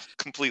just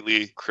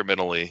completely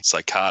criminally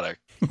psychotic.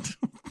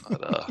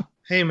 But,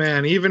 hey,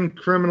 man, even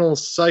criminal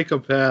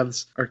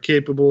psychopaths are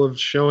capable of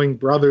showing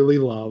brotherly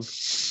love.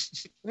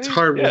 It's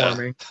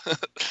heartwarming. Yeah.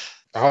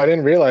 Oh, I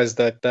didn't realize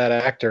that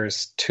actor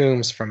is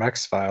Toombs from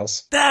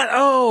X-Files.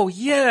 Oh,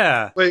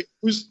 yeah. Wait,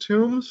 who's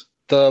Toombs?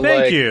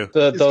 Thank you.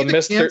 The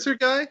Mr. Cancer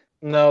guy?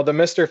 No, the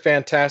Mr.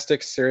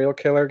 Fantastic serial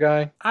killer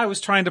guy. I was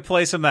trying to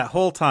place him that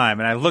whole time,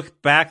 and I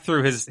looked back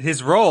through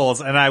his roles,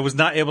 and I was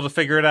not able to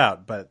figure it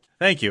out. But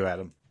thank you,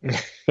 Adam.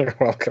 You're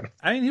welcome.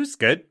 I mean, he was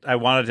good. I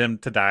wanted him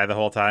to die the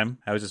whole time.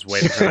 I was just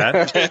waiting for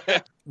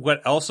that.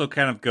 What also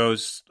kind of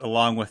goes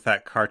along with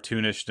that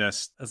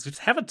cartoonishness, is we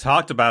haven't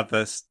talked about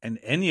this in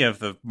any of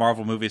the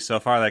Marvel movies so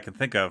far that I can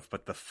think of,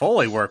 but the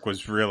Foley work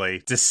was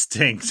really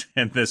distinct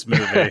in this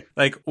movie.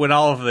 Like, when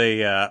all of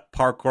the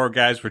parkour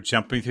guys were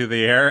jumping through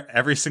the air,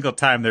 every single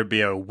time there'd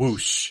be a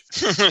whoosh.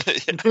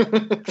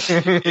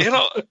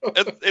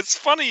 It's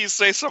funny you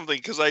say something,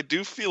 because I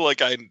do feel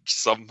like I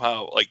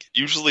somehow, like,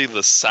 usually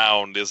the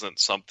sound isn't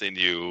something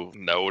you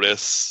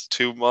notice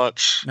too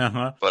much,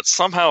 but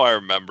somehow I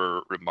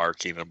remember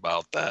remarking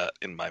about that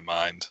in my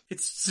mind.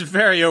 It's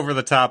very over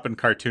the top and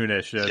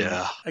cartoonish,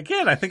 and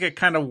again, I think it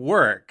kind of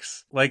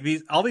works. Like,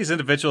 all these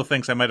individual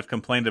things I might have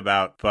complained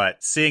about,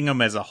 but seeing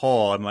them as a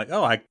whole, I'm like,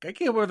 oh, I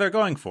get what they're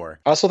going for.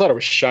 I also thought it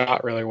was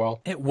shot really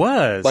well. It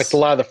was. Like, a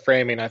lot of the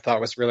framing I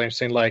thought was really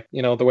interesting. Like,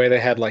 the way they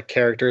had like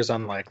characters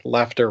on like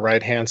left or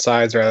right hand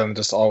sides rather than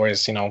just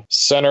always,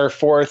 center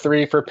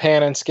 4-3 for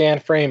pan and scan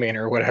framing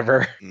or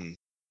whatever.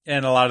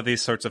 And a lot of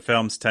these sorts of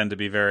films tend to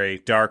be very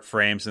dark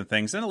frames and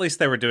things, and at least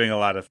they were doing a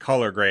lot of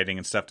color grading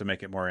and stuff to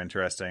make it more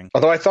interesting.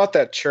 Although I thought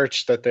that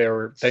church that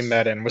they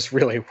met in was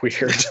really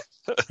weird.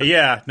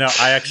 Yeah, no,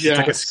 I actually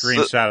took a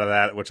screenshot of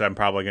that, which I'm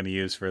probably going to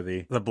use for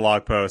the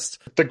blog post.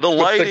 The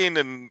lighting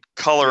and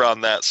color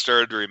on that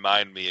started to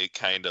remind me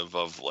kind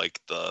of like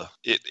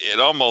it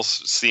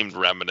almost seemed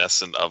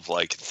reminiscent of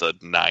like the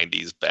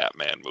 90s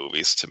Batman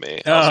movies to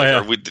me. I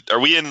was like, are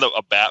we in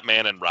a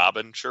Batman and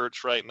Robin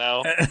church right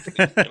now?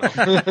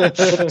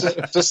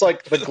 Just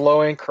like the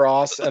glowing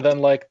cross, and then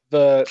like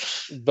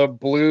the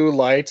blue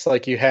lights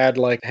like you had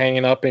like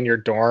hanging up in your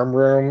dorm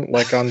room,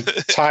 like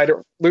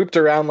looped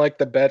around like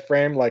the bed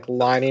frame, like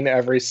lining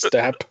every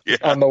step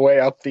on the way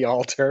up the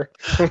altar.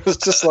 It was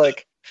just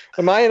like,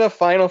 am I in a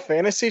Final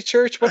Fantasy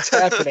church? What's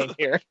happening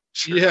here?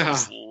 Yeah.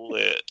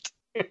 Lit.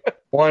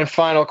 One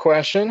final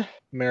question.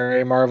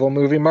 Merry Marvel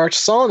Movie March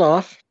song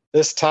off.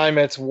 This time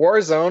it's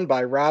Warzone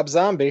by Rob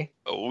Zombie.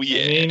 Oh,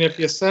 yeah. I mean, if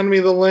you send me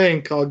the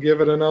link, I'll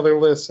give it another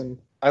listen.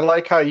 I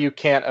like how you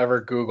can't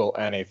ever Google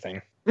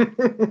anything.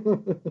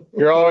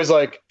 You're always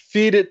like,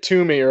 feed it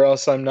to me or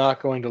else I'm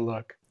not going to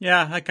look.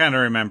 Yeah, I kind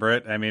of remember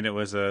it. I mean, it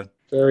was a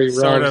very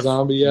sort Rob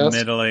Zombie-esque.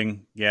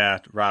 Middling,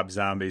 Rob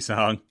Zombie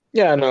song.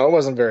 Yeah, no, it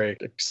wasn't very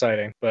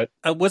exciting, but...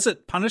 was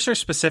it Punisher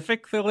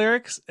specific, the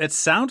lyrics? It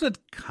sounded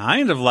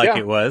kind of like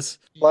it was.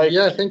 Like,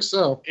 yeah, I think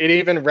so. It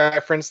even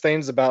referenced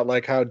things about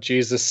like how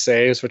Jesus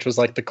saves, which was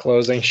like the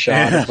closing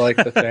shot of like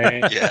the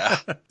thing. Yeah.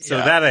 So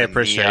that I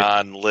appreciate.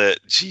 Neon lit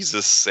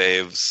Jesus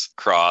saves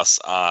cross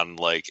on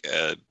like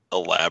an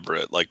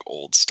elaborate, like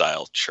old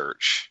style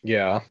church.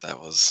 Yeah.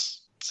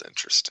 It's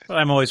interesting. But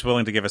I'm always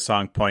willing to give a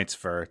song points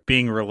for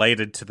being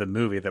related to the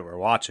movie that we're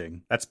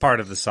watching. That's part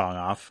of the song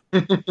off.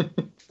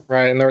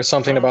 Right, and there was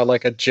something about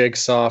like a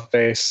jigsaw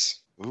face.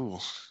 Ooh.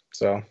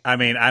 So I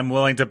mean, I'm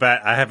willing to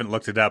bet, I haven't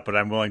looked it up, but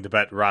I'm willing to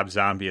bet Rob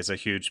Zombie is a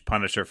huge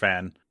Punisher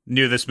fan.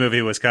 Knew this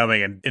movie was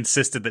coming and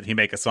insisted that he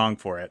make a song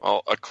for it.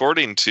 Well,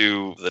 according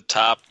to the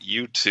top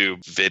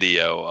YouTube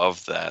video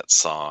of that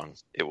song,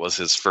 it was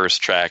his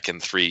first track in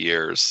 3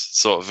 years.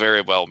 So it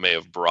very well may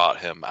have brought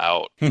him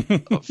out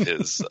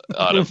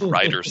of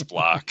writer's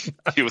block.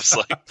 He was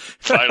like,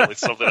 finally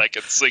something I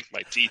can sink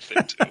my teeth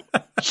into.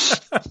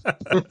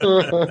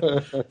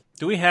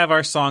 Do we have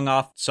our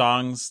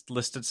songs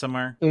listed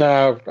somewhere?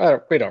 No,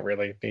 we don't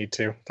really need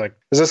to. Like,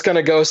 is this going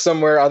to go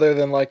somewhere other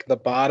than like the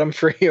bottom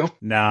for you?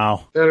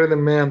 No. Better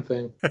than Man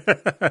Thing.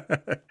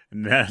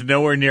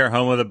 Nowhere near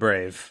Home of the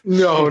Brave.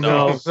 No.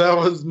 That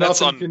was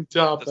nothing can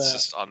top that. That's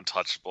just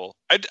untouchable.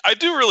 I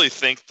do really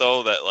think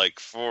though that like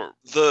for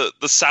the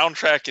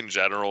soundtrack in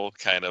general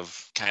kind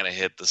of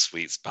hit the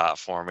sweet spot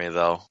for me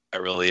though. I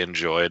really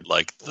enjoyed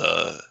like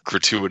the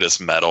gratuitous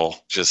metal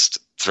just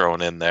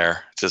thrown in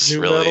there. Just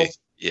New really metal?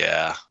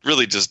 Yeah,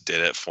 really just did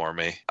it for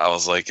me. I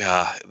was like,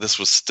 this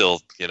was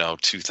still,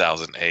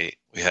 2008.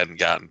 We hadn't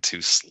gotten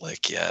too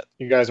slick yet.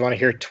 You guys want to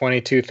hear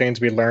 22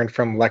 things we learned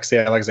from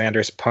Lexi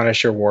Alexander's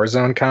Punisher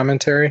Warzone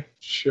commentary?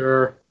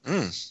 Sure.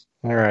 All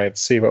right,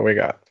 let's see what we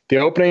got. The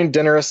opening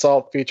dinner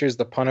assault features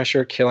the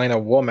Punisher killing a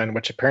woman,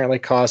 which apparently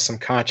caused some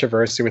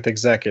controversy with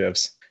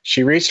executives.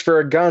 She reached for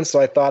a gun, so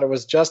I thought it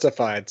was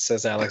justified,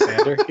 says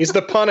Alexander. He's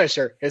the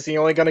Punisher. Is he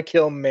only going to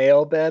kill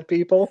male bad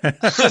people?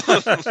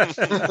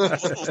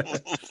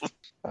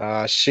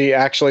 She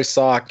actually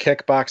saw a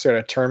kickboxer at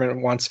a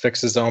tournament once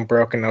fix his own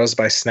broken nose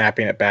by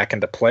snapping it back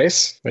into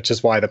place, which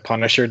is why the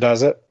Punisher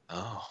does it.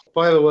 Oh.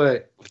 By the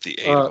way, with the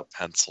aid of a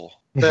pencil.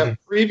 That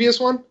previous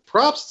one,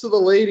 props to the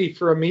lady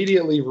for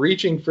immediately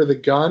reaching for the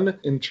gun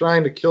and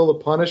trying to kill the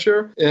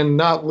Punisher and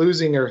not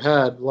losing her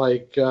head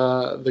like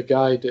the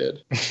guy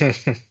did.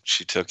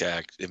 She took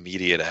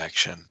immediate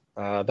action.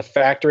 The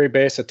factory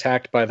base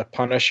attacked by the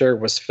Punisher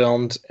was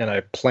filmed in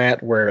a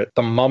plant where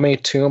the mummy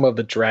tomb of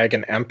the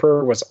Dragon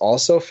Emperor was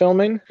also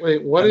filming.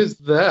 Wait, what is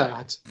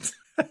that?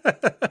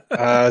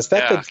 Is that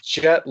the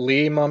Jet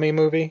Li mummy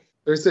movie?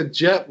 There's a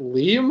Jet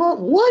Li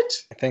What?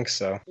 I think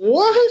so.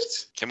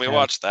 What? Can we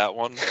watch that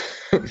one?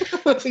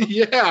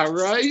 Yeah,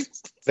 right?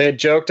 They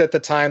joked at the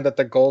time that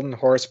the golden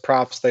horse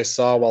props they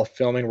saw while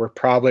filming were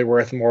probably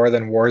worth more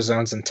than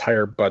Warzone's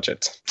entire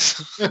budget.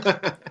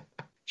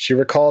 She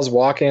recalls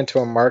walking into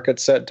a market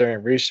set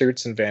during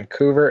reshoots in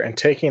Vancouver and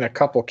taking a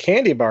couple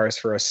candy bars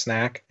for a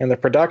snack, and the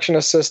production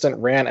assistant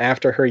ran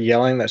after her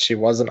yelling that she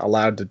wasn't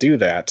allowed to do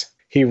that.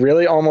 He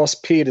really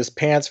almost peed his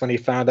pants when he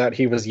found out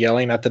he was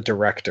yelling at the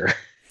director.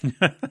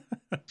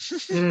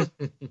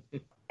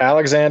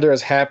 Alexander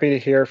is happy to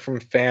hear from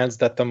fans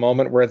that the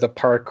moment where the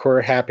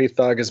parkour happy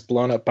thug is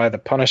blown up by the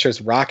Punisher's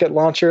rocket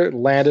launcher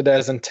landed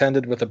as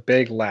intended with a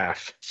big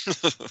laugh.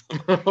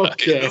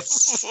 Okay.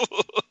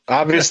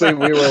 Obviously,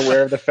 we were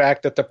aware of the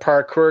fact that the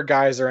parkour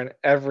guys are in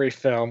every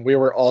film. We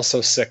were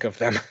also sick of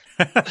them.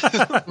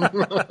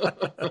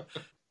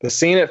 The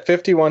scene at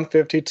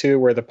 51:52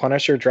 where the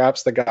Punisher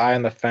drops the guy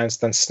on the fence,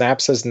 then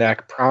snaps his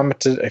neck,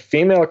 prompted a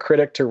female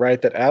critic to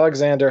write that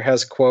Alexander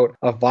has, quote,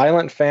 a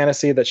violent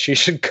fantasy that she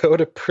should go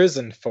to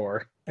prison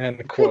for,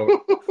 end quote.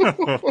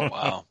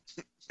 Wow.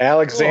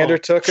 Alexander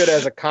took it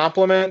as a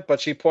compliment, but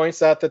she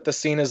points out that the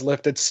scene is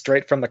lifted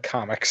straight from the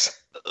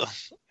comics.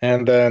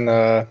 And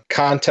then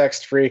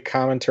context-free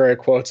commentary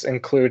quotes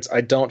includes, I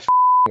don't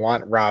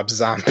want Rob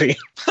Zombie.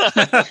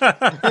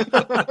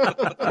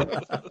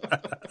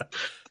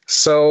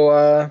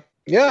 So,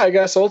 yeah, I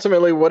guess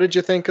ultimately, what did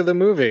you think of the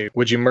movie?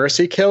 Would you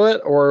mercy kill it,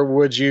 or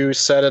would you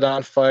set it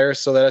on fire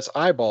so that its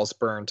eyeballs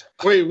burned?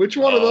 Wait, which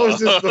one of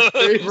those is the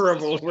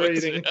favorable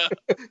rating?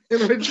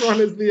 And which one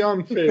is the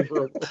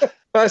unfavorable?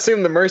 I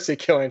assume the mercy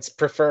killing's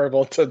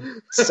preferable to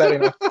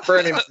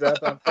burning to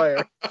death on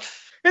fire.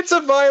 It's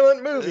a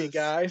violent movie,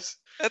 guys.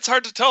 It's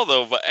hard to tell,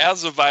 though, but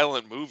as a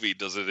violent movie,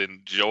 does it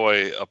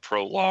enjoy a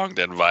prolonged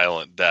and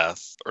violent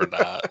death or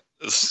not?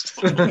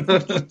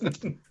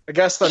 I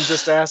guess I'm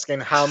just asking,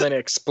 how many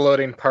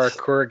exploding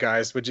parkour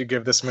guys would you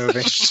give this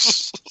movie?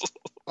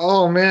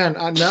 Oh, man.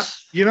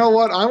 You know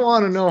what? I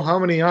want to know how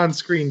many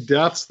on-screen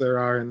deaths there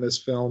are in this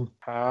film.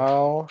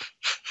 How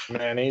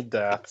many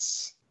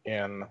deaths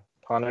in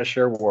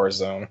Punisher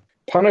Warzone?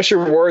 Punisher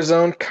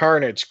Warzone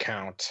Carnage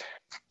count.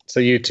 It's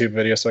a YouTube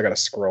video, so I gotta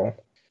scroll.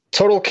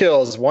 Total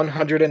kills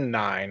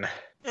 109.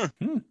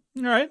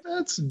 All right.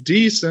 That's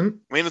decent.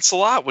 I mean, it's a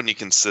lot when you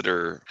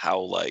consider how,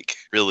 like,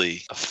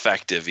 really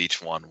effective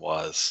each one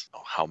was.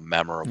 How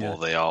memorable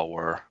they all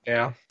were.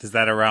 Yeah. Is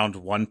that around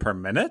 1 per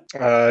minute?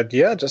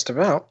 Yeah, just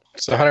about.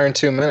 It's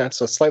 102 minutes,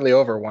 so slightly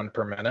over 1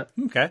 per minute.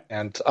 Okay.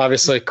 And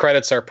obviously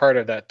credits are part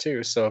of that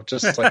too, so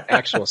just like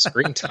actual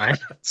screen time.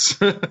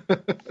 Yeah,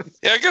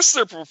 I guess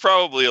there were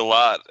probably a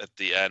lot at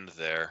the end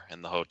there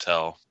in the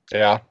hotel.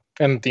 Yeah.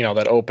 And, you know,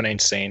 that opening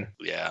scene.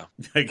 Yeah.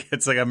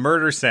 It's like a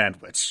murder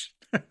sandwich.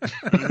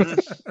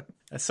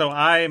 So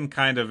I'm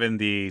kind of in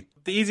the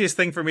easiest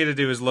thing for me to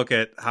do is look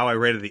at how I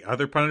rated the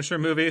other Punisher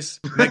movies.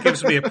 And that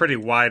gives me a pretty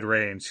wide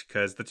range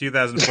because the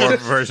 2004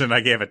 version I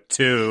gave a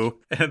 2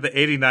 and the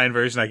 89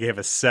 version I gave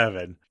a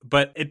 7.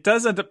 But it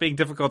does end up being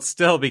difficult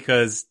still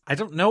because I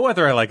don't know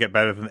whether I like it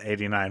better than the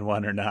 89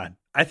 one or not.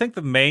 I think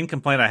the main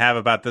complaint I have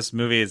about this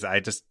movie is I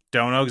just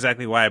don't know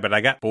exactly why, but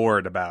I got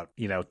bored about,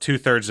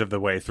 2/3 of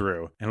the way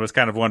through and was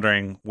kind of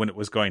wondering when it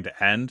was going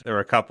to end. There were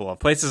a couple of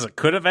places it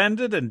could have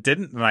ended and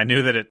didn't, and I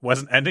knew that it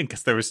wasn't ending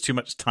because there was too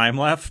much time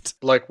left.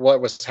 Like,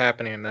 what was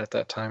happening at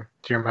that time?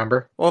 Do you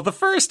remember? Well, the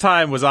first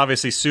time was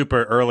obviously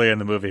super early in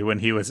the movie when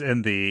he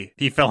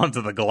fell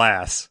into the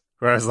glass.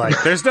 Where I was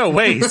like, there's no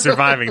way he's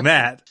surviving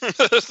that.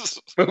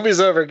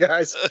 Movie's over,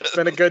 guys. It's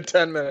been a good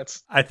 10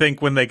 minutes. I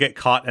think when they get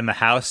caught in the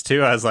house,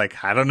 too, I was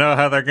like, I don't know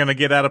how they're going to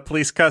get out of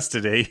police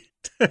custody.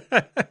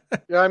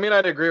 Yeah, I mean,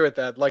 I'd agree with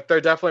that. Like, there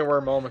definitely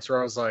were moments where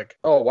I was like,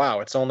 oh,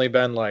 wow, it's only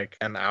been like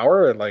an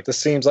hour? And like, this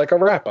seems like a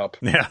wrap-up.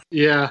 Yeah.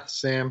 Yeah,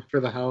 Sam,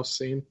 for the house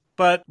scene.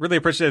 But really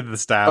appreciated the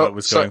style it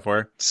was going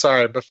for.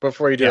 Sorry, but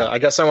before you do that, I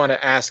guess I want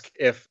to ask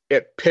if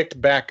it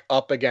picked back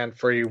up again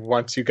for you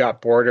once you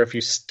got bored or if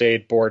you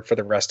stayed bored for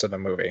the rest of the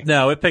movie.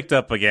 No, it picked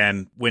up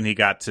again when he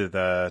got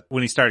to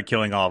when he started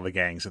killing all the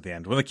gangs at the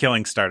end. When the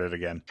killing started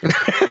again.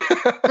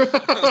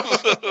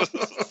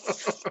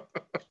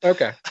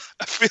 Okay.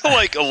 I feel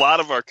like a lot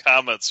of our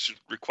comments should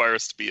require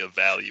us to be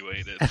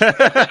evaluated.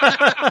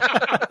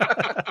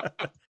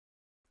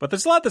 But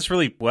there's a lot that's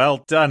really well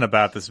done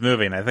about this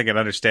movie, and I think it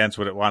understands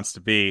what it wants to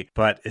be.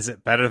 But is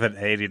it better than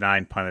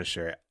 89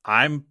 Punisher?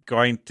 I'm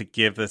going to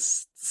give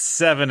this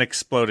 7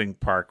 exploding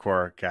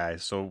parkour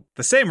guys. So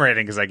the same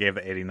rating as I gave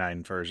the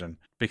 89 version.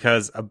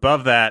 Because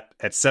above that,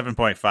 at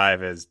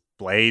 7.5 is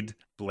Blade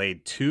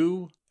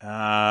 2,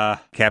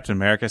 Captain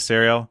America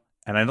serial.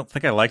 And I don't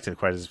think I liked it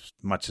quite as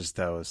much as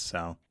those.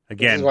 So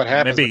again, this is what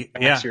happens maybe,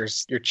 when you max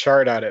your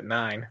chart out at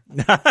 9.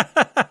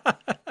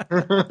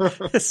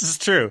 This is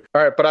true.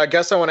 All right, but I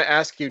guess I want to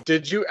ask you,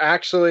 did you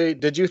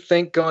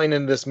think going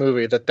into this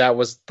movie that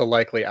was the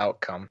likely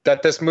outcome?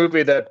 That this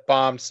movie that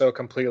bombed so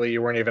completely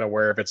you weren't even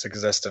aware of its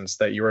existence,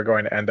 that you were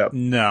going to end up...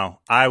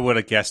 No, I would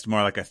have guessed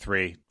more like a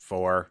 3,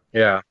 4.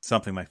 Yeah.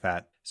 Something like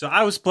that. So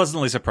I was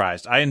pleasantly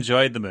surprised. I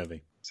enjoyed the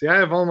movie. See, I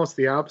have almost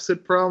the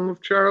opposite problem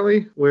of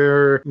Charlie,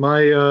 where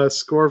my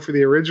score for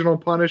the original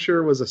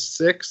Punisher was a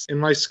 6, and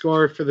my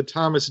score for the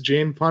Thomas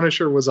Jane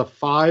Punisher was a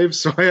 5,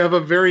 so I have a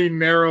very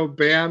narrow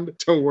band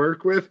to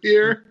work with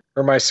here.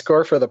 Or my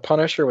score for the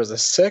Punisher was a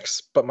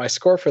 6, but my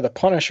score for the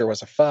Punisher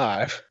was a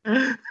 5.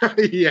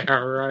 Yeah,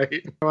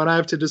 right. And I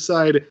have to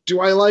decide,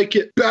 do I like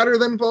it better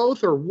than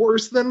both or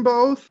worse than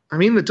both? I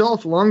mean, the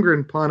Dolph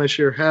Lundgren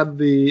Punisher had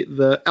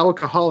the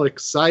alcoholic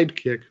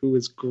sidekick who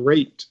was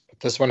great.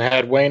 This one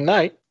had Wayne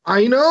Knight.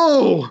 I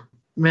know!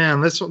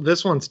 Man, this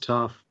one's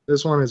tough.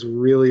 This one is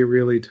really,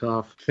 really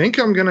tough. I think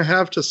I'm going to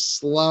have to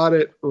slot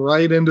it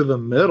right into the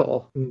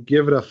middle and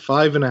give it a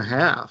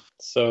 5.5.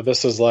 So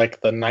this is like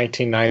the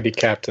 1990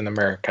 Captain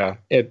America,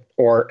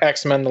 or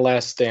X-Men: The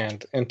Last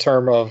Stand, in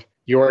terms of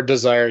your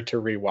desire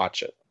to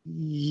rewatch it.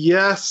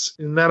 Yes,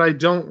 in that I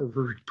don't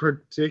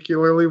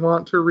particularly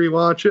want to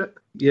rewatch it.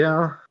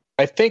 Yeah.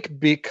 I think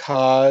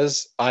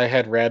because I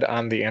had read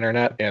on the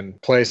internet in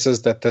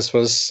places that this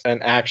was an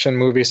action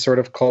movie sort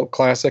of cult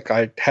classic,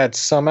 I had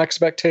some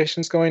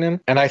expectations going in.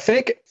 And I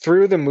think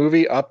through the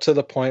movie up to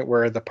the point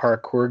where the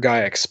parkour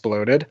guy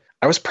exploded,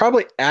 I was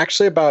probably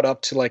actually about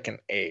up to like an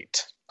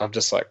 8. I'm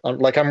just like,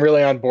 I'm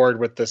really on board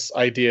with this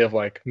idea of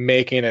like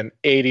making an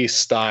 80s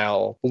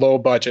style, low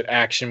budget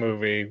action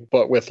movie,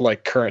 but with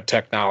like current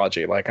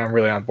technology. Like I'm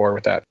really on board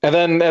with that. And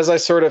then as I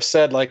sort of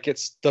said, like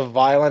the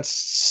violence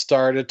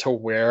started to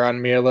wear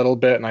on me a little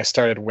bit and I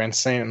started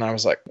wincing and I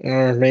was like,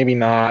 maybe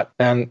not.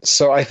 And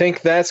so I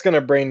think that's going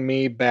to bring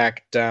me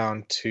back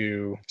down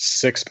to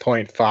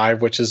 6.5,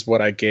 which is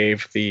what I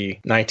gave the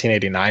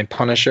 1989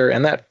 Punisher.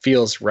 And that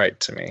feels right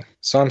to me.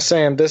 So I'm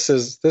saying this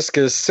is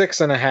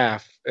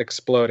 6.5.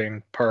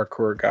 Exploding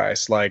parkour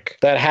guys. Like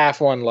that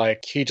half one,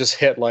 like he just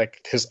hit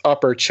like his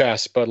upper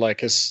chest, but like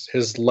his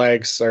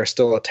legs are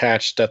still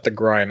attached at the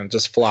groin and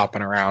just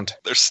flopping around.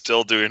 They're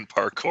still doing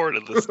parkour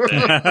to this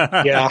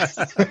day. Yeah.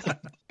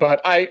 But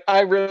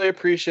I really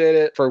appreciate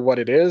it for what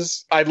it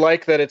is. I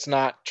like that it's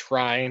not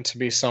trying to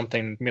be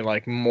something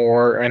like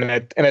more, and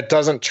it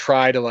doesn't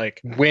try to like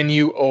win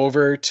you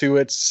over to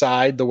its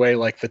side the way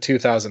like the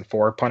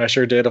 2004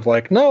 Punisher did of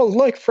like, no,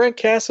 look, Frank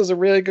Castle's a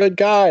really good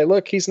guy.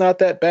 Look, he's not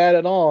that bad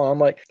at all. I'm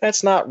like,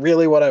 that's not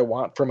really what I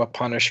want from a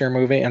Punisher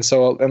movie. And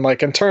so, and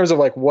like in terms of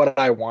like what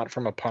I want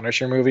from a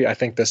Punisher movie, I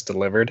think this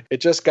delivered. It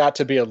just got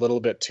to be a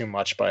little bit too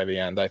much by the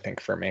end, I think,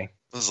 for me.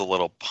 This is a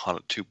little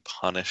too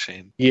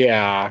punishing.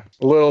 Yeah,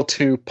 a little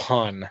too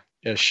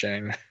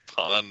pun-ishing.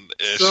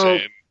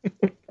 Pun-ishing.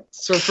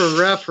 So for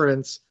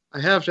reference, I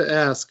have to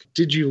ask,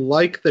 did you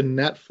like the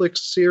Netflix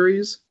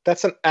series?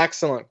 That's an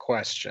excellent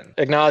question.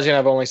 Acknowledging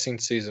I've only seen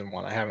season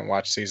 1. I haven't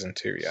watched season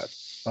 2 yet.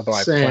 Although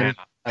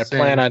I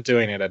plan on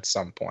doing it at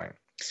some point.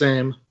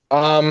 Same.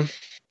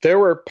 There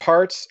were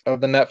parts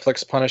of the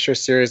Netflix Punisher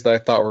series that I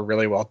thought were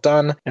really well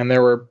done, and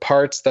there were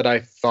parts that I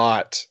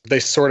thought they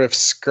sort of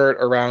skirt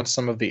around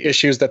some of the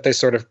issues that they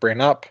sort of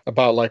bring up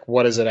about, like,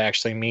 what does it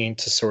actually mean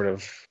to sort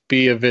of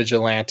be a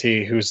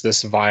vigilante who's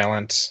this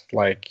violent,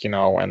 like, you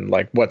know, and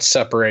like what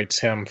separates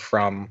him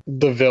from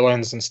the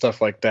villains and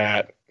stuff like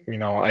that. You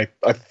know, I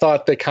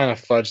thought they kind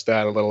of fudged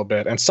that a little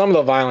bit. And some of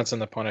the violence in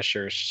the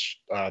Punisher's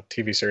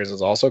TV series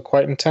is also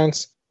quite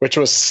intense, which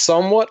was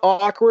somewhat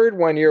awkward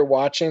when you're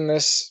watching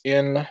this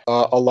in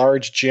a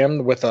large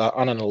gym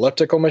on an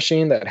elliptical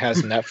machine that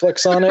has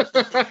Netflix on it.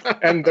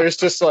 And there's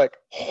just like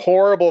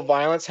horrible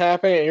violence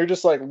happening. And you're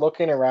just like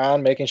looking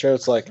around, making sure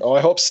it's like, oh,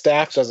 I hope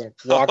staff doesn't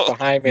walk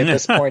behind me at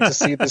this point to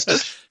see this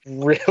just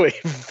really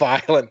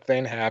violent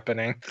thing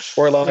happening.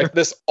 Or like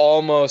this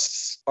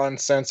almost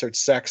uncensored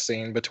sex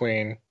scene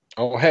between,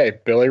 oh, hey,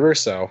 Billy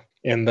Russo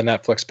in the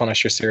Netflix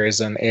Punisher series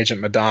and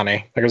Agent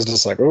Madani. Like, it was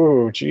just like,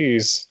 oh,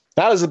 geez.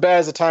 Not as bad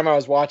as the time I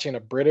was watching a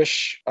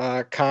British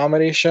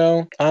comedy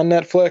show on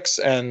Netflix,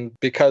 and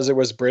because it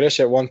was British,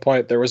 at one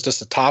point there was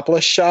just a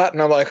topless shot,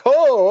 and I'm like,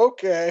 oh,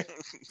 okay.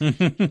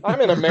 I'm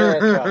in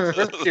America.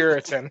 You're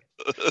Puritan.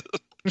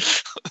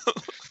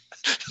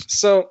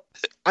 So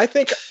I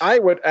think I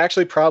would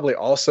actually probably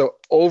also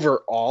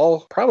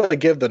overall probably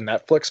give the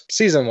Netflix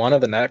season 1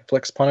 of the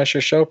Netflix Punisher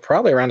show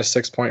probably around a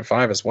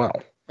 6.5 as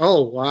well.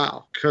 Oh,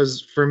 wow.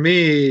 Because for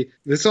me,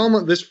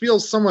 this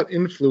feels somewhat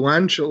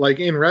influential. Like,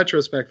 in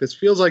retrospect, this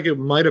feels like it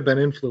might have been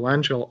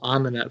influential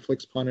on the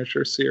Netflix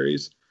Punisher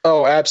series.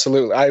 Oh,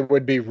 absolutely. I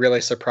would be really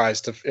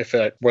surprised if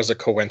it was a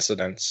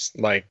coincidence.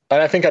 Like,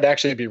 I think I'd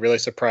actually be really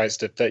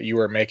surprised that you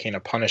were making a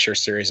Punisher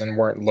series and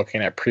weren't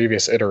looking at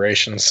previous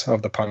iterations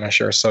of the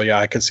Punisher. So yeah,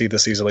 I could see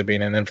this easily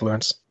being an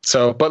influence.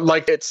 So, but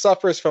like, it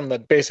suffers from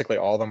basically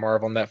all the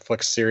Marvel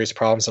Netflix series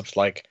problems of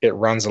like, it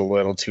runs a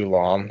little too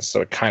long.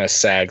 So it kind of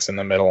sags in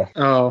the middle.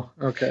 Oh,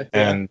 okay.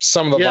 And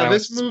some of the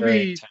violence is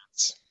very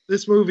intense.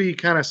 This movie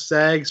kind of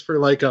sags for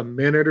like a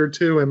minute or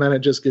two, and then it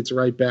just gets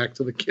right back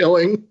to the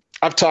killing.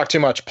 I've talked too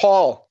much.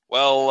 Paul.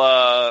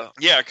 Well,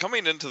 yeah,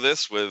 coming into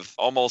this with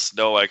almost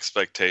no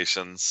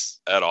expectations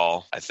at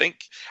all. I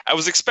think I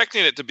was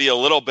expecting it to be a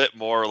little bit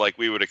more like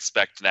we would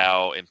expect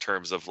now in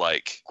terms of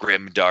like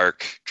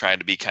grimdark, trying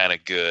to be kind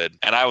of good.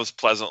 And I was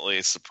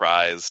pleasantly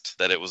surprised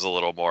that it was a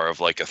little more of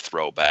like a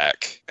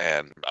throwback.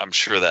 And I'm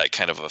sure that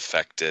kind of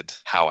affected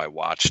how I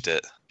watched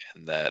it,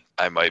 and that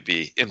I might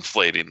be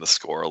inflating the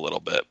score a little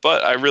bit.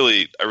 But I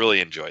really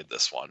enjoyed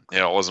this one. You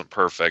know, it wasn't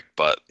perfect,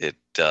 but it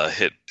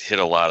hit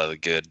a lot of the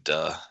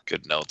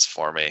good notes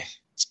for me,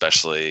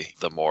 especially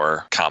the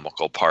more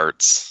comical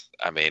parts.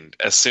 I mean,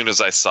 as soon as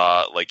I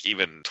saw, like,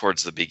 even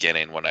towards the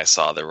beginning when I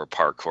saw there were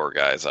parkour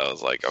guys, I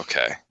was like,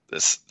 okay,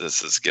 this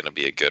is going to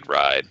be a good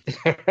ride.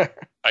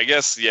 I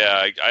guess,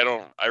 yeah,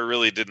 I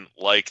really didn't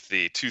like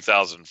the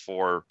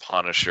 2004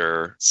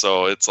 Punisher,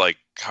 so it's like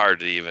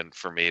hard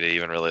for me to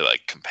even really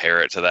like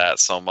compare it to that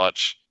so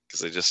much, because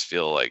they just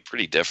feel like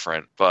pretty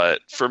different.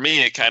 But for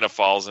me, it kind of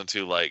falls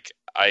into like,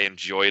 I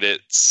enjoyed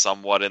it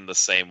somewhat in the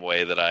same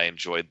way that I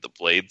enjoyed the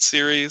Blade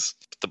series.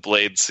 The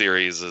Blade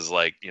series is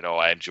like, you know,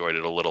 I enjoyed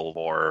it a little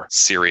more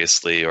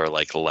seriously or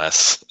like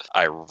less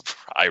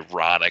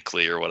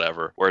ironically or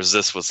whatever. Whereas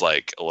this was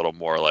like a little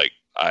more like,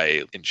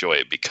 I enjoy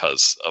it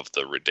because of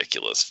the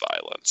ridiculous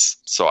violence.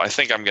 So I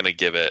think I'm going to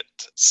give it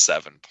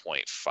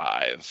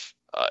 7.5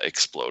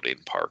 exploding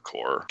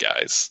parkour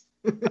guys.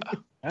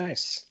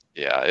 Nice.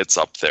 Yeah, it's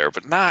up there,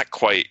 but not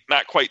quite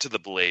to the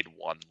Blade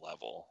 1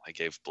 level. I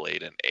gave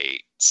Blade an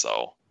 8,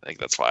 so I think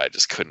that's why I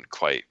just couldn't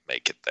quite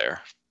make it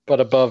there. But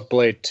above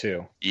Blade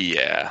 2.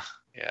 Yeah.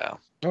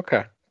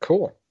 Okay,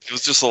 cool. It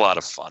was just a lot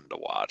of fun to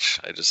watch.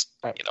 I just,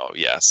 you know,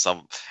 yeah,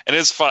 and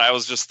it's fun. I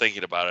was just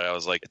thinking about it. I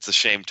was like, it's a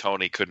shame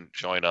Tony couldn't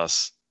join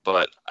us,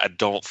 but I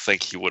don't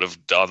think he would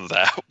have done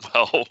that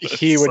well.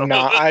 He would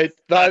not.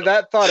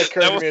 That thought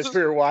occurred to me as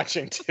we were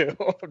watching too.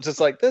 I'm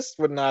just like, this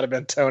would not have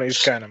been Tony's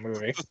kind of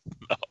movie.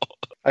 No.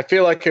 I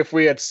feel like if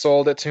we had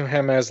sold it to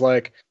him as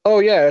like, oh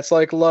yeah, it's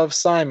like Love,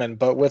 Simon,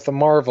 but with the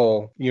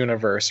Marvel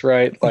universe,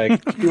 right? Like,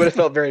 he would have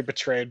felt very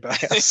betrayed by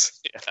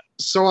us. Yeah.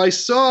 So I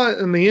saw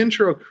in the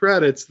intro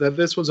credits that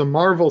this was a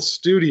Marvel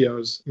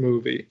Studios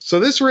movie.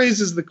 So this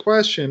raises the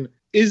question,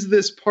 is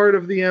this part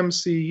of the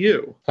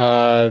MCU?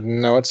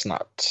 No, it's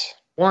not.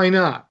 Why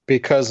not?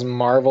 Because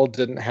Marvel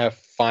didn't have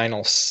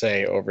final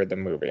say over the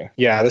movie.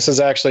 Yeah, this is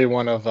actually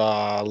one of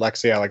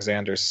Lexi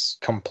Alexander's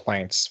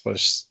complaints.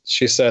 Was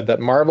she said that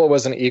Marvel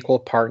was an equal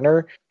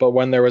partner, but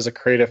when there was a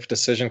creative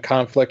decision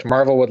conflict,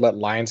 Marvel would let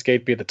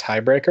Lionsgate be the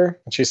tiebreaker.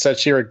 And she said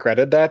she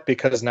regretted that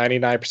because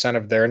 99%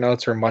 of their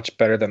notes were much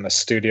better than the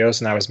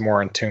studio's, and I was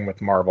more in tune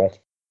with Marvel.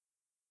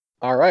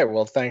 All right,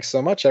 well, thanks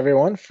so much,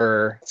 everyone,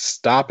 for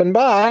stopping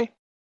by.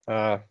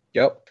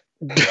 Yep.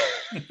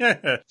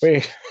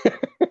 Wait.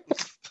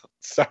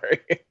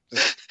 Sorry.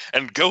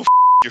 And go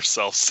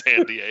yourself,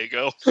 San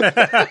Diego.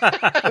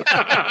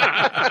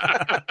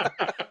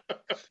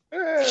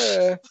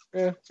 Yeah,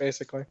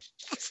 basically.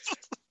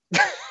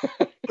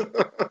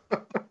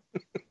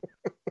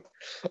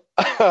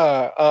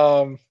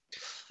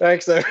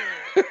 Thanks.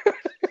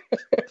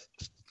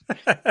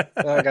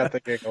 I got the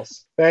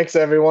giggles. Thanks,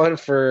 everyone,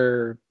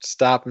 for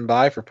stopping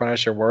by for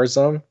Punisher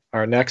Warzone.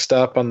 Our next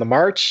up on the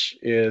march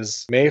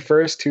is May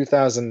 1st,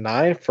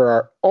 2009, for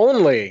our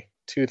only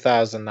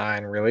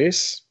 2009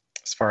 release,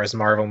 as far as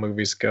Marvel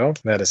movies go.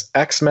 That is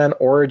X-Men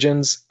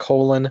Origins: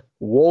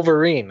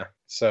 Wolverine.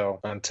 So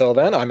until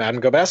then, I'm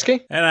Adam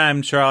Gobeski. And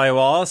I'm Charlie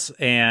Wallace.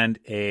 And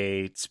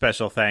a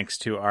special thanks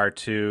to our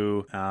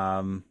two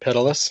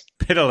pitiless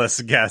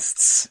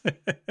guests,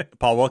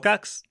 Paul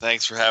Wilcox.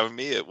 Thanks for having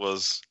me. It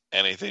was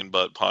anything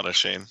but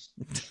punishing.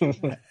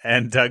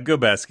 And Doug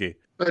Gobeski.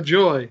 A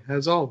joy,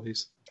 as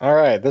always. All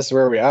right, this is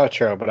where we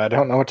outro, but I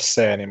don't know what to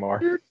say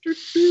anymore.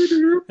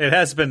 It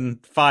has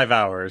been 5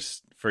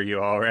 hours for you,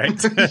 all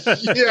right?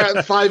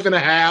 Yeah,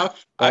 5.5.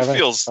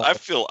 I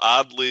feel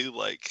oddly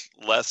like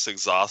less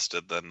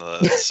exhausted than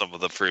some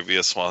of the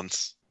previous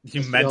ones.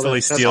 You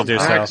mentally steeled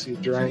yourself.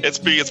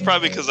 It's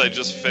probably because I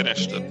just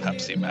finished a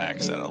Pepsi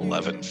Max at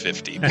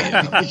 11:50 p.m.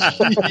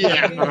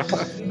 Yeah.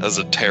 That's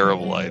a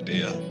terrible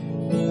idea.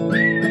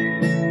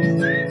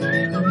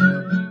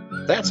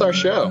 That's our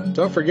show.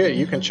 Don't forget,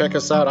 you can check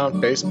us out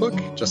on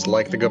Facebook, just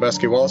like the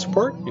Gobeski Wallace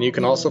Report, and you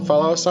can also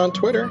follow us on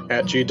Twitter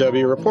at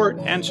GW Report.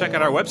 And check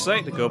out our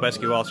website,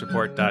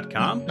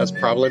 thegobeskiwallacereport.com. That's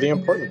probably the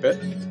important bit.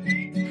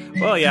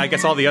 Well, yeah, I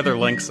guess all the other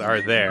links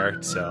are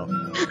there, so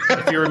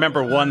if you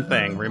remember one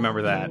thing,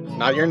 remember that.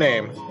 Not your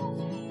name,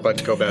 but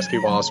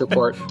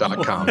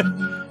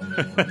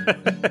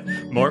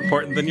GobeskiWallaceReport.com. More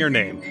important than your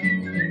name.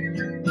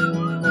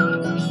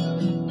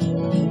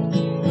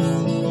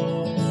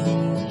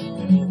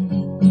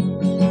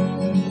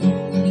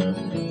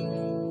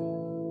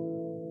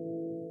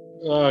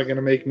 Going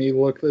to make me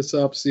look this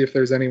up, see if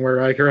there's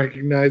anywhere I can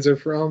recognize her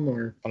from,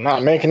 or... I'm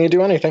not making you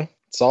do anything.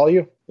 It's all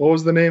you. What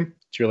was the name?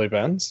 Julie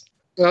Benz.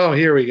 Oh,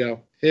 here we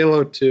go.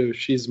 Halo 2.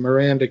 She's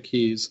Miranda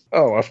Keyes.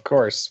 Oh, of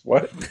course.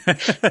 What?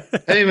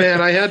 Hey, man,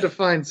 I had to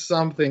find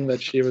something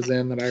that she was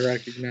in that I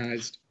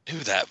recognized. Knew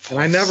that voice. And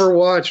I never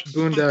watched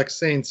Boondock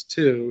Saints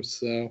 2,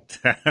 so...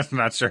 I'm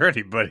not sure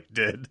anybody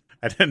did.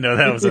 I didn't know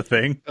that was a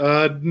thing.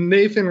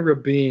 Nathan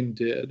Rabin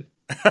did.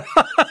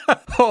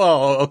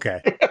 Oh,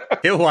 okay.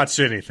 He'll watch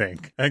anything.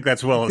 I think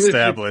that's well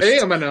established. If you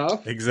pay him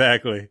enough.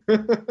 Exactly.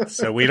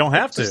 So we don't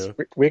have to.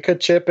 We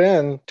could chip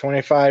in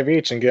 25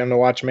 each and get him to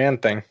watch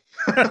Man-Thing.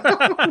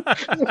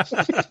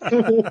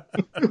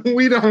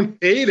 We don't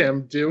hate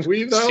him, do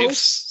we, though?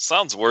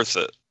 Sounds worth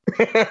it.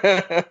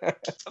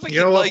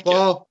 You know what,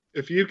 Paul?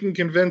 If you can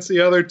convince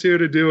the other two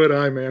to do it,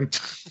 I'm in.